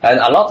to. And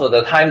a lot of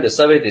the time, the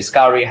service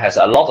discovery has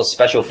a lot of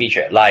special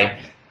features, like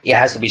it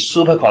has to be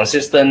super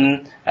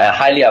consistent,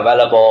 highly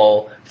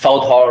available,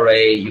 fault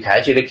tolerate. You can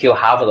actually kill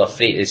half of the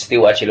fleet, it's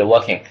still actually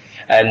working.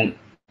 And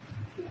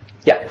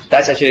yeah,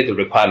 that's actually the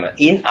requirement.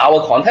 In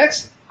our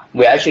context,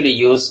 we actually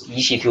use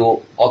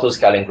EC2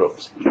 auto-scaling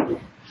groups.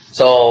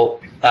 So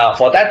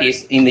for that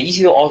is, in the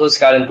EC2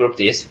 auto-scaling group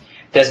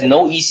there's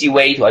no easy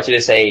way to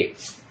actually say,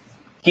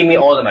 give me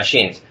all the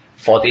machines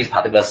for this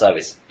particular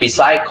service,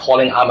 besides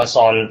calling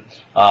Amazon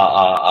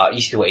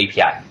EC2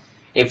 API.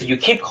 If you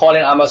keep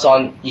calling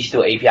Amazon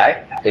EC2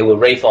 API, they will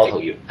rate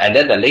throttle you. And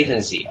then the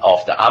latency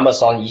of the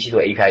Amazon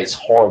EC2 API is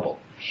horrible.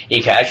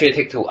 It can actually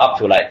take up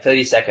to like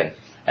 30 seconds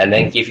and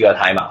then give you a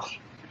timeout.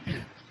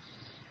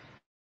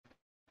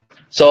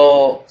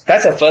 So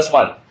that's the first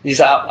one. This is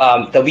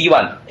the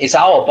V1. It's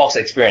our box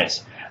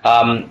experience.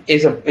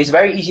 It's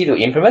very easy to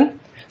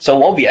implement. So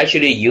what we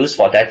actually use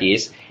for that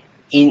is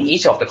in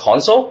each of the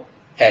console.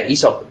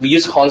 We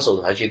use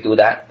Consul to actually do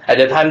that. At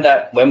the time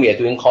that when we are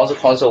doing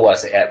Consul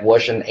was at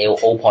version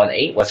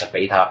 0.8, was a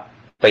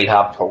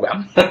beta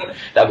program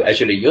that we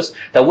actually use.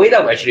 The way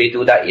that we actually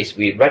do that is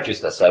we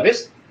register the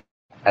service,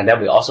 and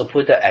then we also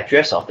put the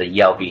address of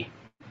the ELB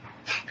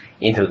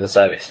into the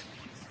service.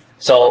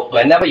 So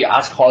whenever you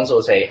ask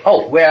Consul, say,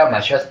 oh, where are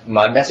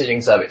my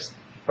messaging service,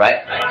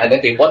 right? And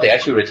then what they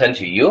actually return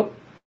to you,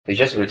 they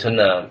just return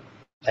a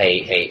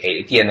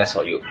DNS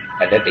for you,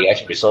 and then they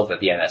actually resolve the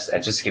DNS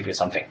and just give you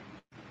something.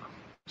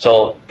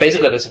 So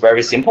basically, it's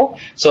very simple.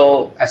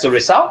 So as a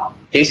result,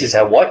 this is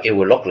what it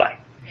will look like.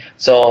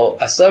 So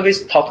a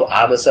service talk to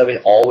other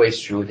service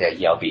always through their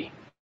ELB.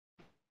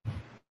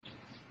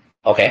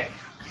 Okay.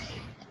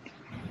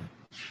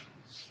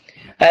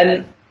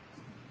 And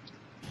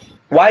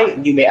why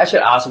you may actually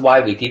ask why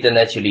we didn't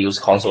actually use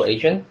Consul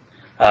agent?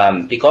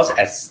 Because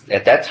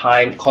at that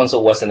time,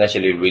 Consul wasn't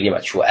actually really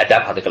mature at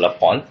that particular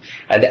point.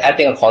 And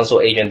adding a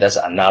Consul agent, that's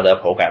another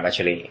program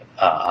actually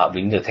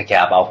we need to take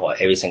care about for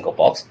every single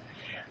box.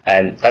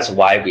 And that's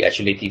why we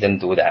actually didn't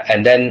do that.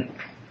 And then,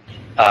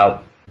 yeah,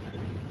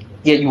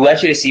 you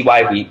actually see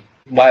why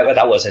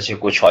that was actually a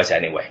good choice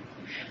anyway.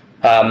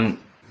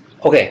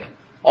 Okay,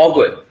 all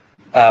good.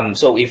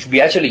 So if we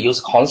actually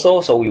use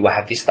Consul, so we will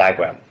have this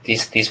diagram.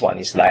 This one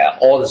is like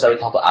all the service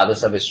talk to other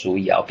service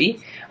through ELB.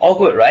 All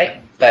good,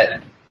 right?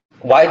 But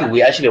why do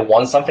we actually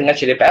want something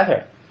actually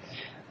better?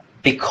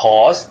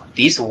 Because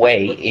this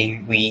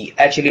way, we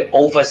actually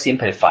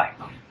oversimplify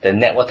the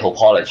network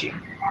topology.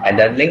 And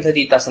then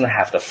Linkered doesn't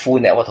have the full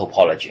network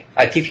topology.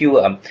 I give you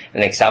an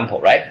example,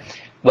 right?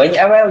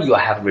 Whenever you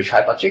have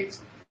retry budget,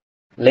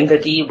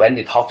 Linkered, when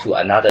they talk to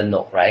another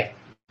node, right?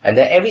 And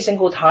then every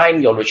single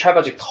time your retry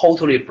budget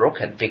totally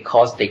broken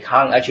because they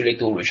can't actually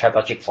do retry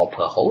budget for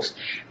per host.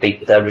 The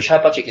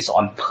retry budget is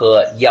on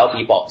per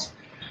ELB box.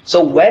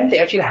 So when they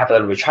actually have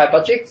a retry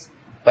budget,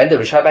 when the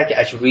retry budget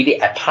actually really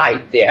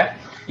applied there,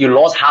 you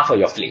lost half of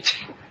your fleet.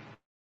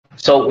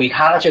 So we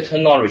can't actually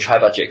turn on retry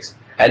budgets.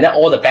 And then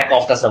all the back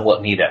off doesn't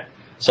work neither.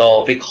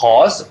 So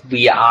because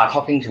we are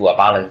talking to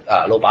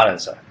a load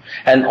balancer.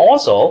 And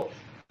also,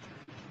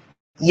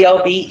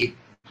 ELB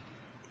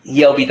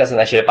doesn't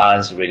actually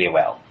balance really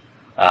well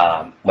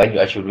when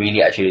you're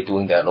actually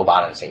doing the load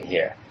balancing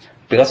here.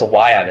 Because of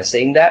why I'm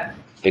saying that?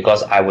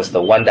 Because I was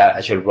the one that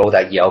actually wrote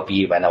that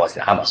ELB when I was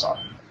in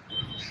Amazon.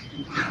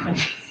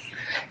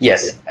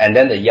 Yes, and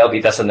then the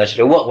ELB doesn't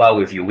actually work well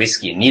with your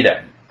whiskey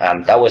neither.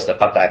 That was the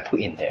bug that I put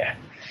in there.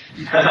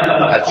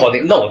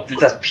 No,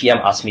 the PM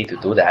asked me to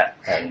do that,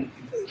 and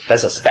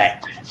that's a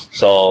spec.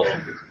 So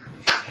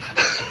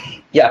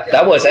yeah,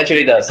 that was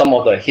actually some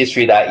of the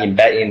history that I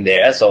embed in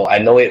there, so I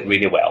know it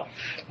really well.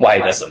 Why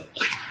it doesn't?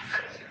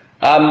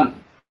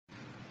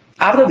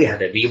 After we had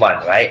the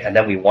V1, right, and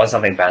then we want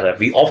something better.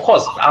 Of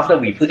course, after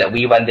we put the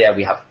V1 there,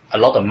 we have a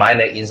lot of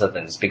minor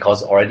incidents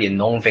because already a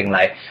known thing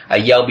like a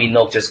ELB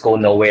node just go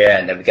nowhere,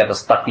 and then we get the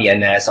stuck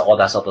DNS, all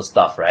that sort of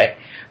stuff, right?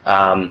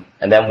 And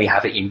then we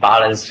have the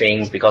imbalance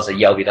things because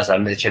the ELB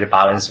doesn't actually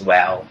balance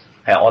well,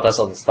 and all that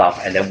sort of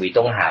stuff. And then we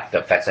don't have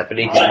the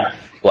flexibility to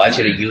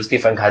actually use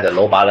different kind of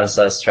load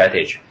balancer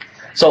strategy.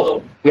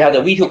 So we have the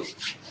V2.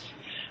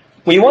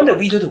 We want the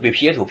V2 to be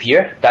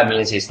peer-to-peer. That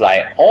means it's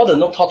like all the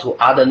node talk to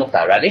other node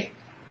directly.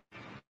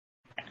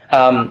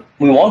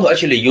 We want to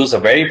actually use a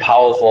very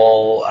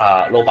powerful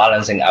load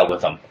balancing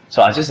algorithm.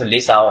 So I just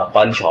list out a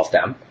bunch of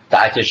them that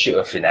I just ship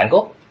with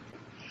Finango.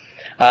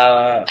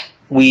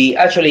 We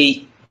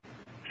actually,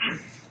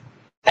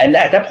 and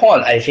at that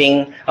point, I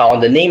think on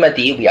the named,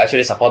 we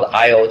actually support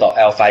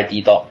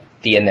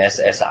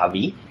io.l5d.dns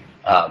SRV.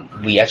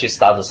 We actually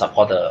start to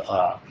support the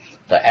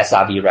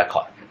SRV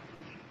record.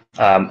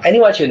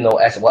 Anyone actually know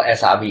what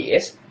SRV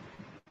is?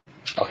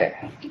 Okay.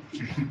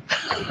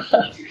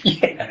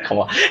 Yeah, come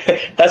on.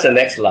 That's the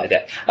next slide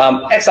there.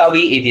 XRV,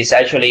 it is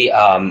actually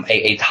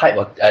a type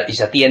of,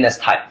 it's a DNS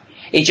type.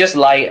 It's just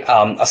like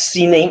a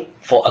CNAME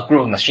for a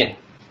group machine.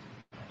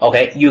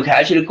 Okay, you can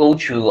actually go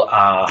to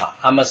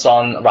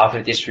Amazon Route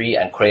 53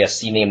 and create a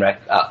CNAME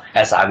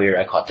SRV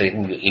record, so you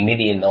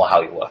immediately know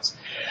how it works.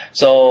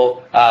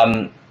 So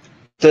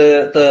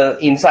the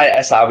inside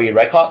SRV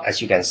record,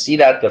 as you can see,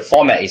 that the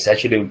format is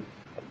actually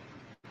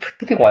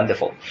pretty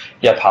wonderful.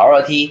 You have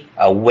priority,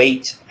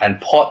 weight, and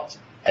port,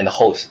 and the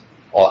host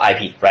or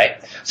IP,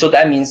 right? So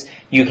that means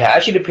you can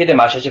actually pretty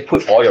much actually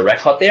put all your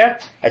record there.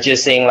 Actually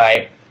saying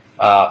like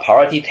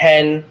priority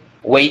 10,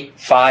 weight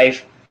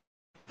 5.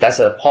 That's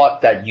a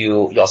port that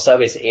your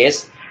service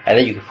is, and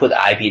then you can put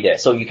the IP there.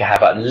 So you can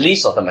have a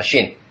list of the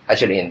machine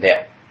actually in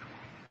there.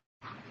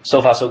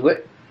 So far, so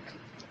good.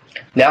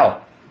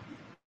 Now,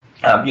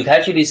 you can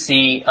actually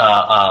see,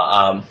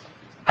 I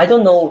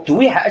don't know, do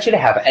we actually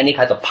have any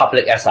kind of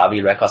public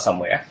SRV record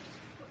somewhere?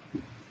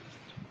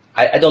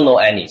 I don't know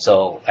any,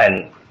 so,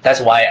 and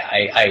that's why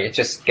I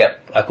just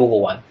get a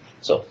Google one.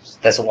 So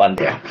that's one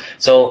there.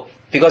 So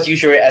because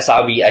usually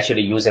SRV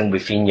actually using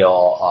within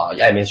your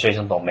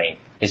administration domain.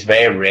 It's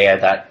very rare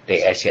that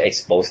they actually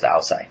expose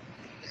outside.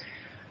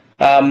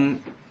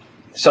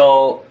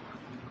 So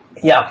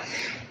yeah,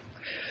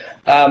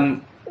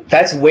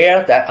 that's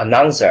where that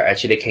announcer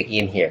actually kick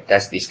in here.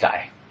 That's this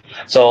guy.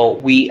 So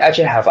we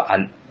actually have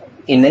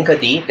in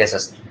Linkered,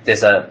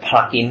 there's a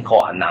plugin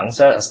called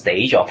announcer, a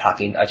stage or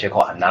plugin actually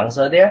called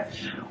announcer there.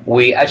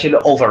 We actually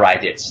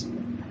override it.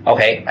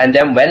 Okay, and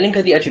then when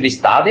Linkered actually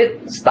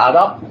start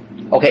up,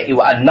 okay, it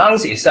will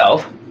announce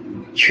itself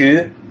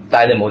to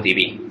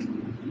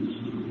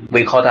DynamoDB.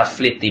 We call that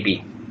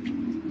FlipDB.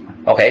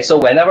 Okay, so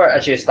whenever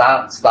actually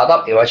start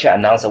up, it will actually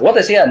announce. What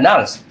does it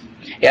announce?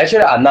 It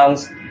actually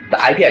announces the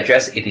IP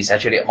address. It is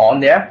actually on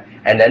there,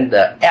 and then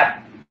the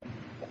app,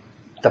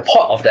 the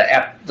port of the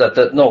app,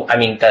 the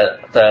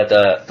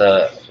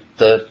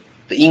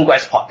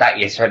ingress port that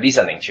is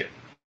listening to.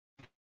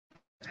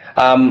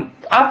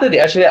 After they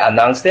actually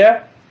announce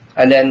there,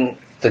 and then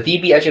the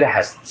DB actually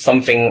has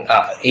something.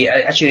 It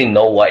actually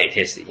know what it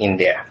is in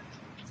there.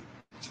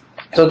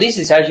 So this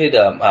is actually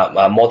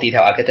the more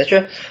detailed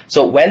architecture.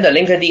 So when the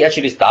Linkered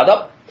actually start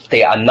up,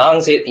 they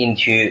announce it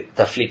into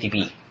the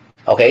FlipDB.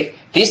 Okay,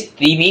 this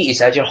DB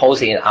is actually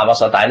hosted in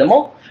Amazon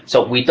Dynamo,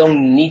 so we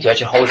don't need to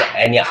actually host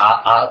any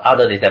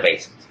other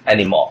database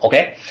anymore.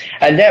 Okay,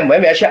 and then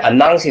when we actually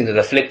announce into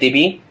the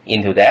FlipDB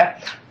into there,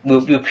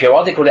 we'll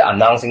periodically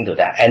announce into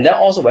that. And then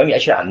also when we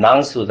actually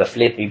announce to the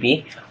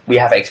FlipDB, we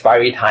have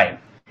expiry time.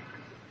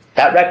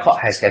 That record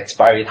has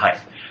expiry time.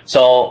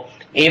 So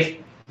if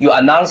you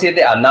announce it,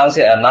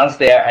 announce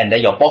there, and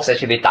then your box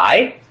actually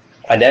die,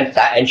 and then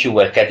that entry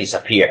will get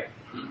disappear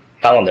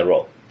down the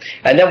road.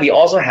 And then we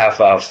also have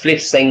a flip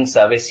sync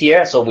service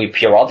here, so we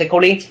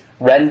periodically,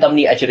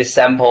 randomly actually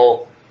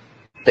sample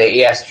the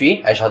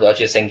AS3 and try to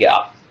actually sync it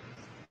up.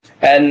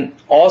 And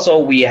also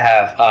we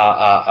have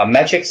a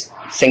metrics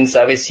sync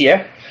service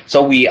here,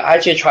 so we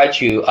actually try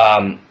to,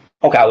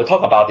 okay, I will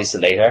talk about this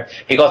later,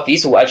 because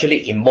this will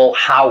actually involve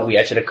how we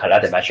actually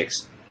collect the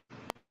metrics.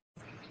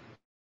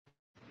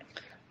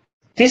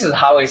 This is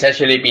how it's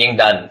actually being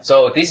done.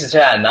 So this is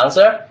an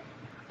announcer.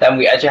 Then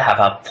we actually have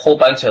a whole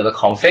bunch of the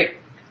config.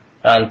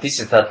 And this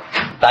is the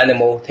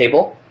Dynamo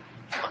table.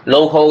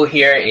 Local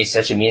here is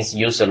actually means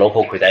use the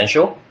local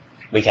credential.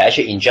 We can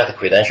actually inject the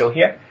credential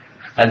here.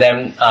 And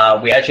then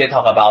we actually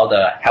talk about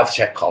the health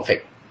check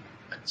config.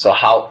 So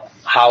how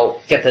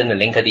getting the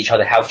Linkered try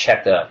to health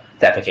check the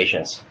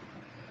applications.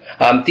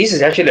 This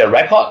is actually a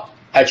record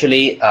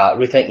actually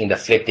written in the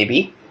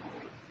FlipDB.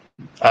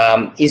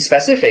 In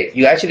specific,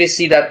 you actually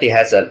see that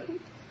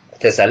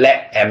there's a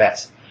lag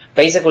MS.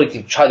 Basically,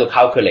 to try to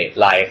calculate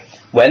like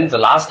when the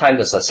last time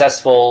the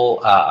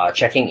successful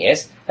checking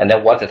is, and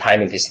then what the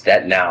timing is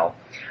that now.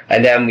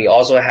 And then we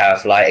also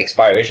have like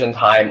expiration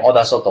time, all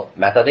that sort of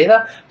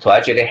metadata to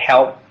actually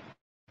help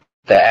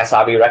the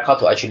SRV record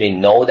to actually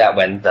know that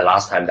when the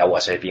last time that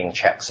was being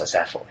checked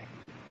successfully.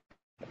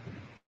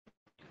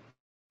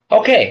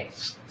 Okay,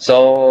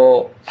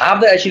 so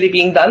after actually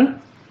being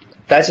done,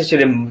 that's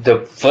actually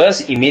the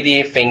first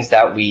immediate things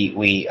that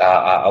we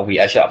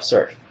actually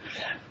observe.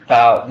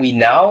 We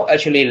now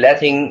actually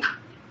letting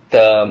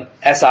the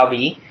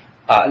SRV,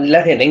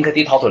 letting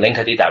Linkered talk to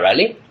Linkered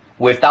directly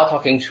without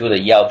talking to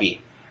the ELB.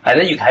 And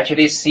then you can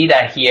actually see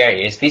that here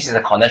is, this is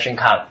the connection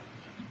count.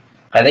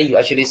 And then you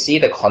actually see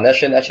the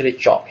connection actually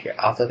drop here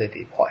after the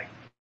deploy.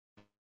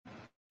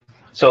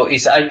 So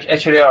it's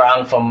actually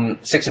around from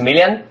 6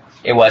 million,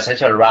 it was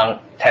actually around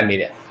 10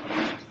 million.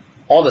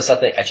 All of a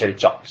sudden it actually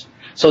drops.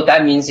 So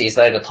that means it's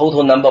like the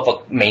total number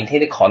of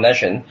maintained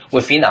connection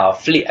within our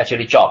fleet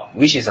actually dropped,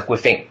 which is a good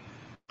thing.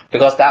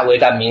 Because that way,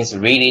 that means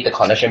really the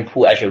connection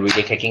pool actually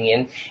really kicking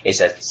in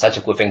is such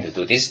a good thing to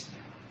do.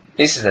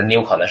 This is a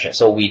new connection,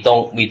 so we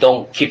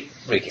don't keep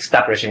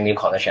establishing new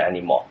connection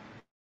anymore.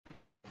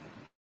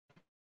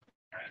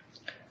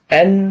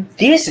 And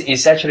this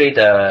is actually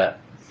the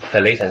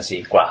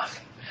latency graph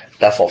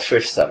that for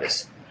fifth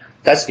service.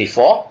 That's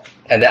before,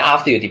 and then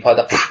after you deploy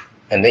the,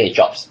 and then it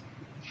drops.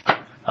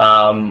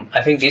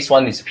 I think this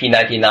one is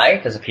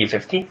P99, that's a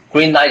P50.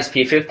 Green line is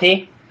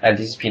P50, and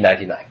this is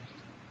P99.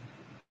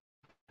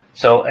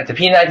 So at the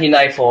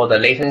P99 for the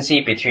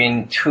latency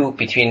between two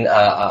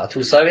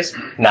service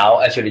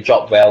now actually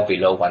dropped well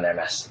below 1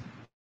 ms.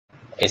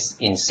 It's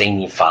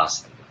insanely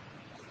fast.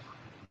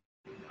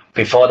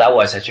 Before that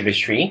was actually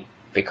 3,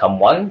 become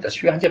 1. That's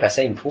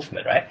 300%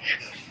 improvement, right?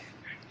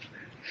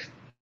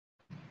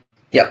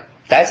 Yeah,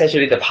 that's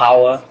actually the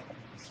power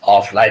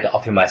of like the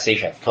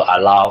optimization to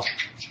allow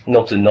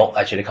node-to-node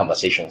actually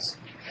conversations.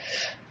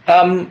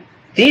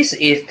 This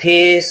is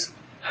this.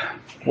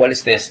 What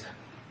is this?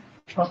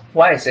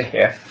 Why is it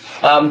here?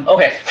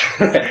 Okay.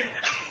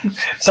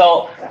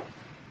 So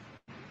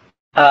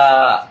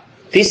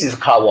this is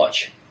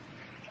CloudWatch.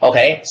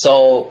 Okay,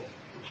 so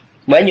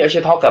when you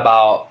actually talk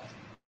about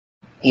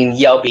in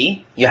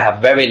ELB, you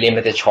have very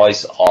limited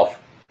choice of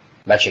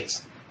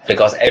metrics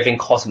because everything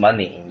costs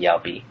money in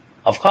ELB.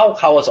 Of course,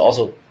 CloudWatch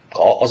also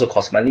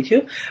costs money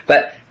too.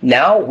 But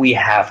now we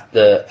have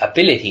the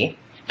ability,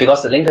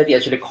 because the Linkered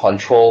actually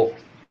control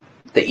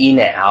the in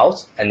and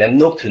out, and then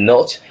node to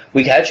node,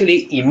 we can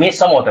actually emit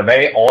some of the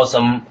very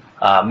awesome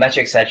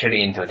metrics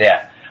actually into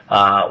there.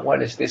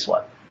 What is this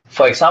one?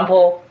 For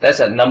example, there's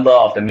a number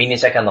of the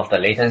millisecond of the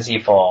latency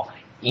for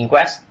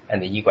ingress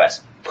and the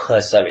egress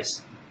per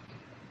service,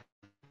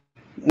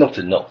 node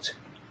to node.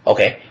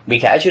 Okay, we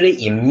can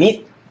actually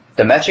emit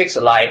the metrics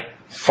like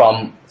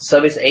from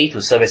service A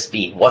to service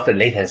B, what's the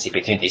latency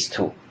between these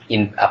two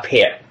in a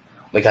pair.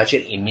 We can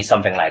actually emit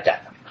something like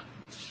that.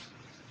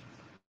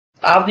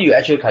 After you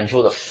actually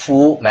control the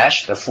full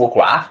mesh, the full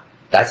graph,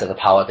 that's the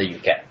power that you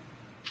get.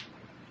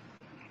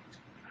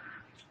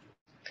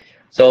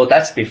 So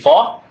that's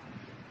before,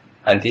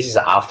 and this is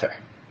after.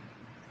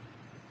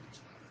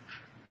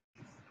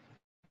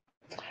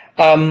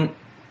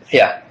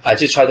 Yeah, I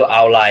just try to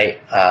outline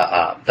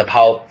the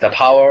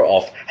power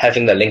of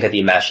having the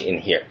Linkered mesh in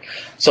here.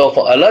 So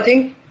for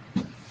alerting,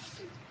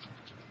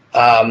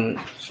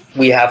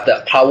 we have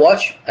the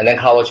CloudWatch and then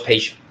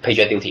CloudWatch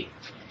PagerDuty.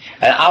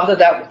 And after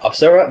that,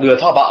 Observer, we will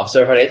talk about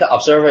Observer later.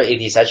 Observer, it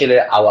is actually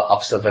our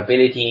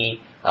observability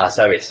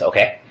service,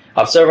 okay?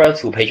 Observer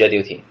to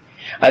PagerDuty.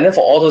 And then for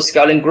auto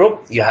scaling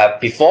group, you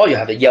have before, you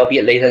have the ELB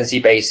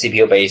latency-based,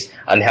 CPU-based,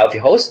 unhealthy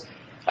host.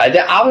 And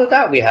then after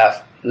that, we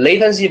have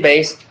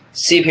latency-based,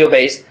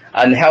 CPU-based,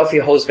 unhealthy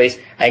host-based,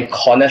 and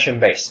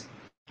connection-based.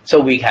 So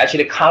we can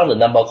actually count the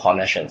number of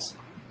connections.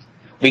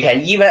 We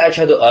can even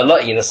actually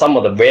alert in some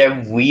of the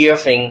very weird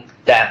thing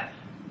that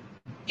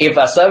if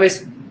a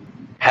service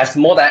has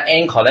more than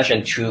n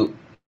connection to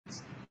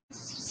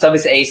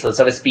service A to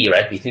service B,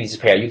 right, between this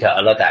pair, you can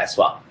alert that as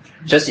well,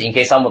 just in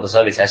case some of the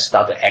service has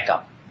started to act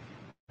up.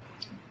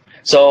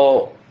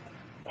 So,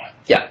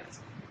 yeah,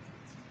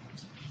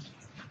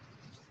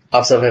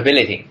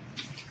 observability.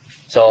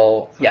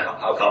 So, yeah.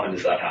 How common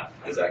does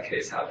that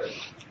case happen?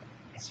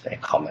 It's very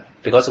common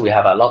because we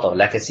have a lot of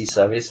legacy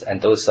service,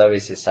 and those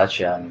services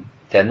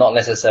they're not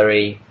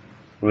necessarily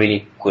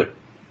really good.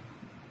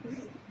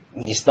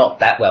 It's not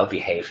that well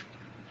behaved.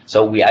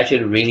 So we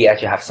really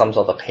have some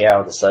sort of pair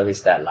of the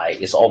service that like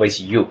it's always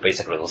you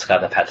basically those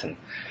kind of pattern.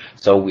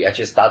 So we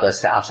actually start to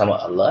set up some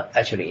alert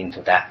actually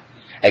into that,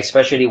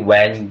 especially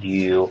when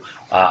you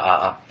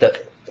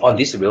on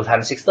this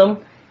real-time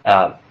system,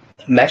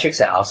 metrics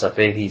and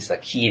observability is the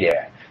key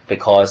there,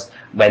 because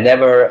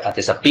whenever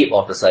there's a blip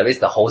of the service,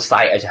 the whole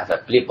site actually have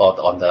a blip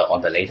on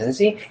the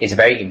latency. It's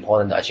very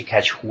important to actually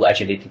catch who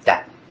actually did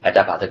that at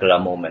that particular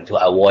moment to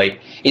avoid.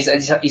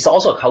 It's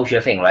also a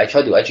culture thing, right?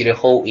 Try to actually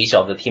hold each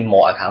of the team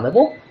more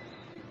accountable.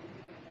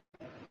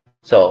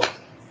 So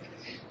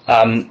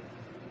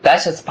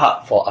that's just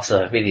part for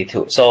observability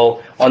too.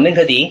 So on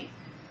Linkered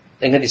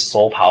is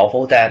so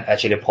powerful that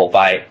actually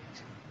provide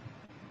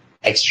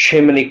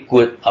extremely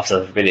good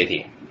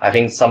observability. I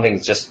think something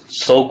is just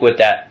so good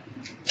that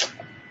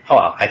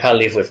I can't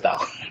live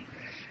without.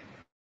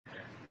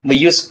 We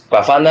use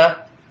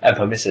Grafana and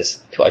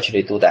Prometheus to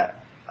actually do that.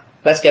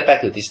 Let's get back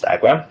to this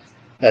diagram.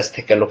 Let's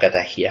take a look at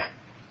that here.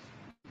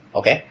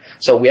 Okay,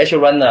 so we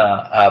actually run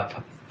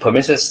a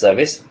Prometheus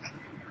service.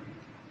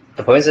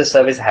 The Prometheus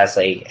service has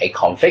a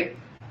config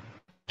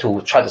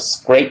to try to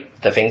scrape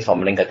the things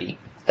from Linkered.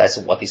 That's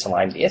what this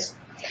line is.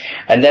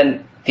 And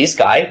then this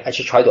guy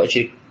actually try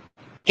to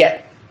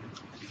get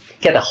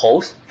a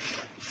host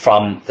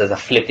from the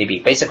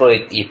FlipDB.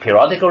 Basically, it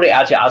periodically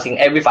actually asking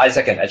every 5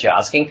 seconds, actually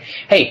asking,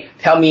 hey,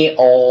 tell me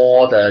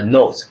all the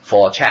nodes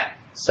for chat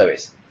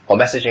service or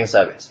messaging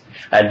service.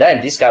 And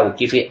then this guy will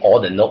give it all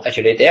the nodes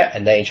actually there,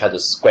 and then you try to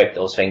scrape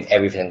those things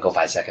every single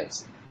 5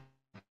 seconds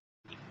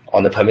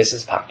on the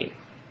Prometheus plugin.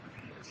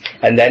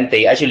 And then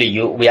we actually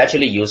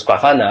use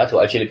Grafana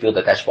to actually build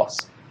the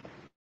dashboards.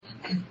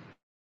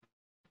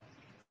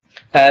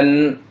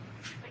 And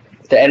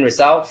the end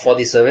result for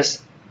this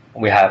service,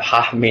 we have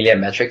 500,000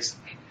 metrics,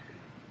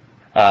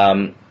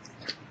 5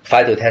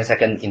 to 10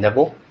 second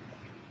interval.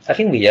 I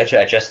think we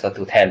actually adjusted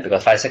to 10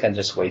 because 5 seconds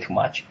is just way too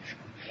much.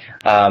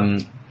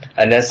 And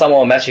then some of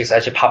the metrics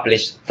actually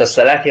published, the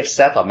selective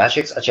set of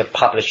metrics actually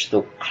published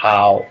to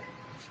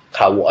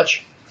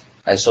CloudWatch,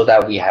 and so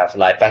that we have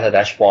like better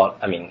dashboard,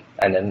 and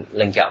then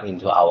link up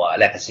into our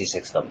legacy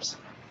systems.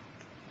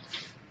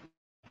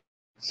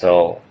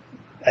 So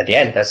at the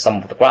end, that's some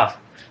of the graph.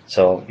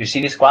 So you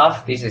see this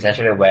graph, this is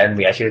actually when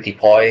we actually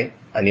deploy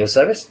a new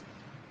service.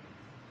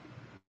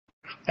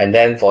 And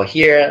then for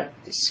here,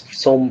 it's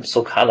so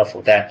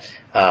colorful that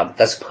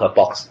that's per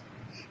box.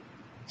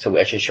 So we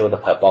actually show the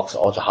per box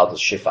also how to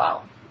shift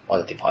out on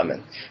the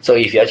deployment. So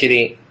if you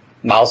actually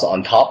mouse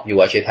on top,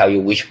 you actually tell you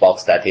which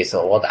box that is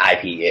or what the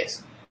IP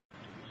is.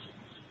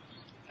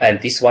 And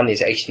this one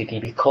is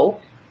HTTP code.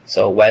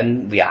 So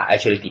when we are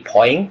actually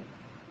deploying,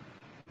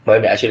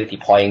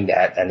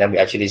 that, and then we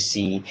actually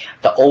see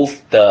the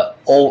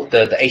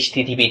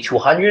HTTP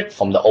 200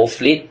 from the old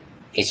fleet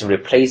is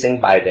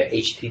replacing by the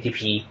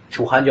HTTP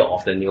 200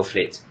 of the new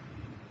fleet.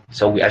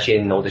 So we actually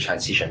know the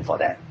transition for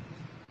that.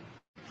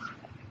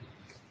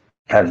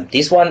 And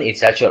this one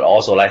is actually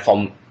also like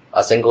from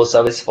a single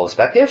service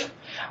perspective,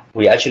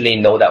 we actually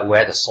know that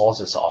where the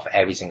sources of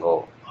every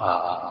single,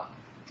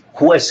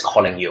 who is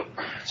calling you.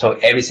 So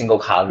every single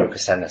card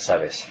represents a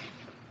service.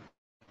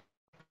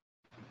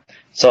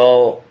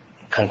 So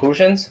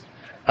conclusions,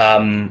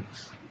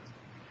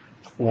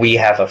 we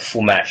have a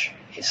full mesh.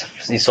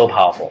 It's so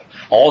powerful.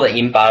 All the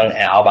inbound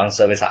and outbound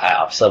service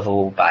are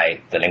observable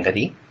by the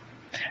Linkered.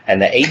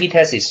 And the A/B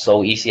test is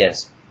so easy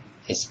as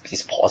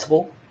it's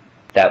possible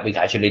that we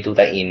can actually do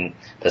that in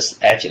the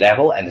edge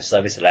level and the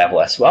service level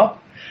as well.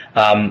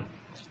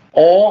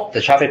 All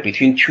the traffic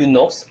between two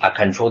nodes are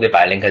controlled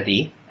by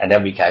Linkered, and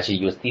then we can actually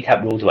use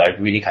DTAP rule to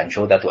really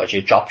control that, to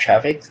actually drop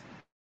traffic,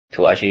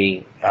 to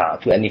actually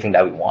do anything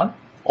that we want,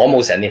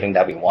 almost anything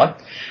that we want.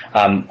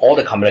 All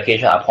the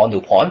communication are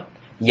point-to-point.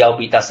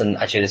 ELB doesn't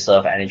actually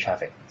serve any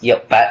traffic. Yeah,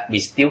 but we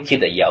still keep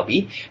the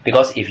ELB,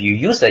 because if you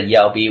use the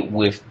ELB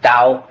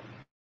without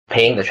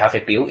paying the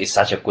traffic bill, it's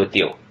such a good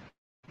deal.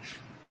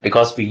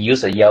 Because we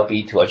use the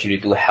ELB to actually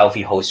do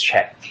healthy host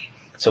check.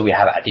 So we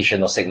have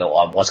additional signal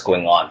on what's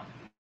going on.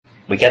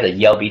 We get the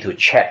ELB to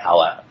check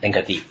our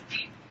Linkered.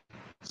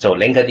 So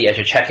Linkered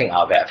actually checking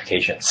our web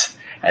applications.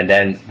 And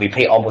then we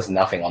pay almost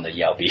nothing on the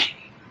ELB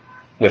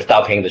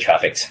without paying the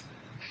traffic.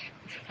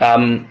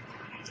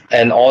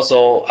 And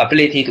also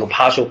ability to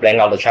partial blank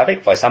out the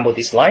traffic. For example,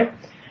 this line,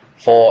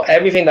 for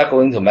everything that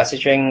going to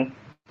messaging,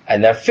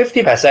 and then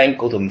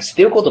 50%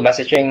 still go to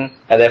messaging,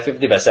 and then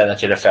 50%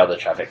 actually fail the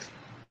traffic.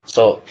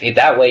 So in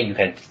that way, you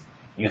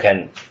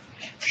can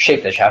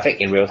shape the traffic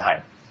in real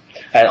time.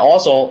 And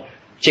also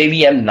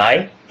JVM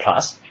 9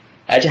 Plus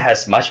actually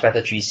has much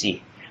better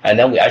GC. And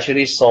then we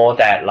actually saw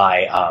that,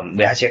 like,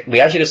 we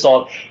actually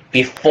saw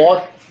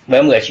before,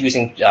 when we were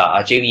using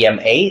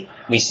JVM 8,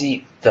 we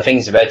see the thing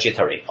is very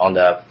jittery on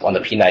the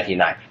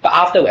P99. But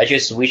after we actually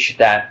switched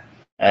that,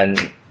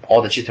 and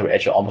all the jittery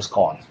actually almost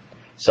gone.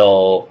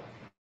 So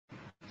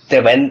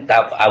then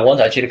I want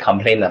to actually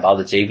complain about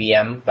the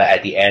JVM, but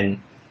at the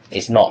end,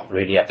 it's not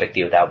really a big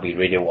deal that we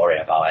really worry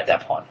about at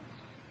that point.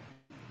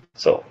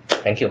 So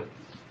thank you.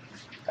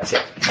 That's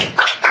it.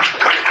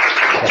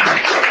 Okay.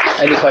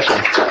 Any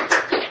questions?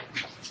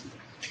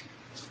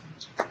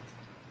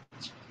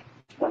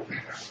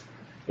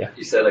 Yeah.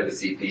 You said like the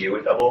CPU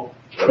would double.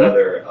 What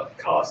other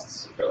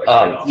costs? Or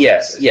like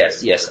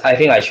yes. I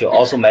think I should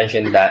also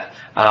mention that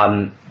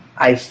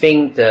I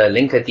think the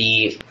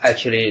Linkered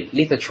actually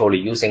literally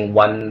using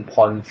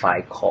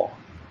 1.5 core.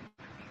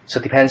 So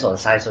it depends on the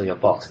size of your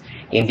box.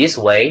 In this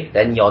way,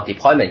 then your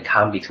deployment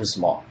can't be too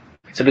small.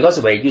 So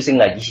because we're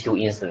using an EC2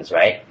 instance,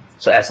 right?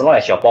 So as long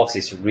as your box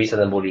is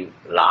reasonably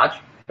large,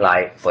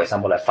 like for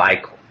example, like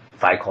 5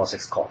 core,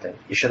 6 core, then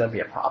it shouldn't be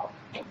a problem.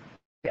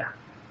 Yeah.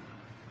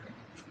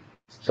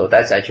 So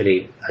that's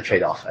actually a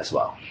trade-off as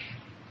well.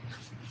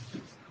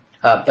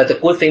 But the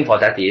good thing for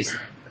that is,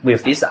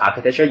 with this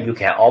architecture, you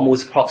can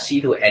almost proxy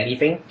to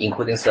anything,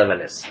 including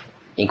serverless,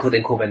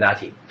 including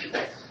Kubernetes.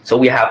 So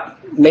we have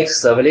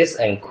mixed serverless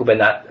and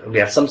Kubernetes. We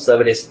have some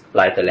serverless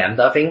like the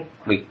Lambda thing.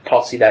 We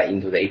proxy that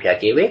into the API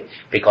gateway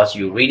because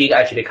you really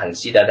actually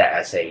consider that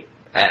as an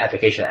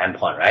application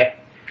endpoint, right?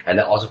 And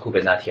then also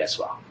Kubernetes as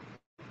well.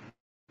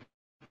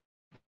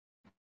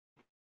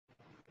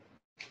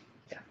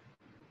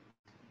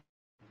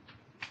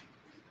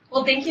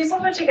 Well, thank you so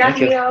much again,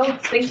 Leo.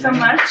 Thanks so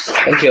much.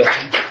 Thank you.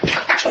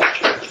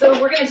 So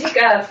we're going to take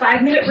a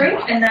 5-minute break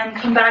and then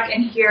come back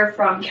and hear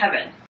from Kevin.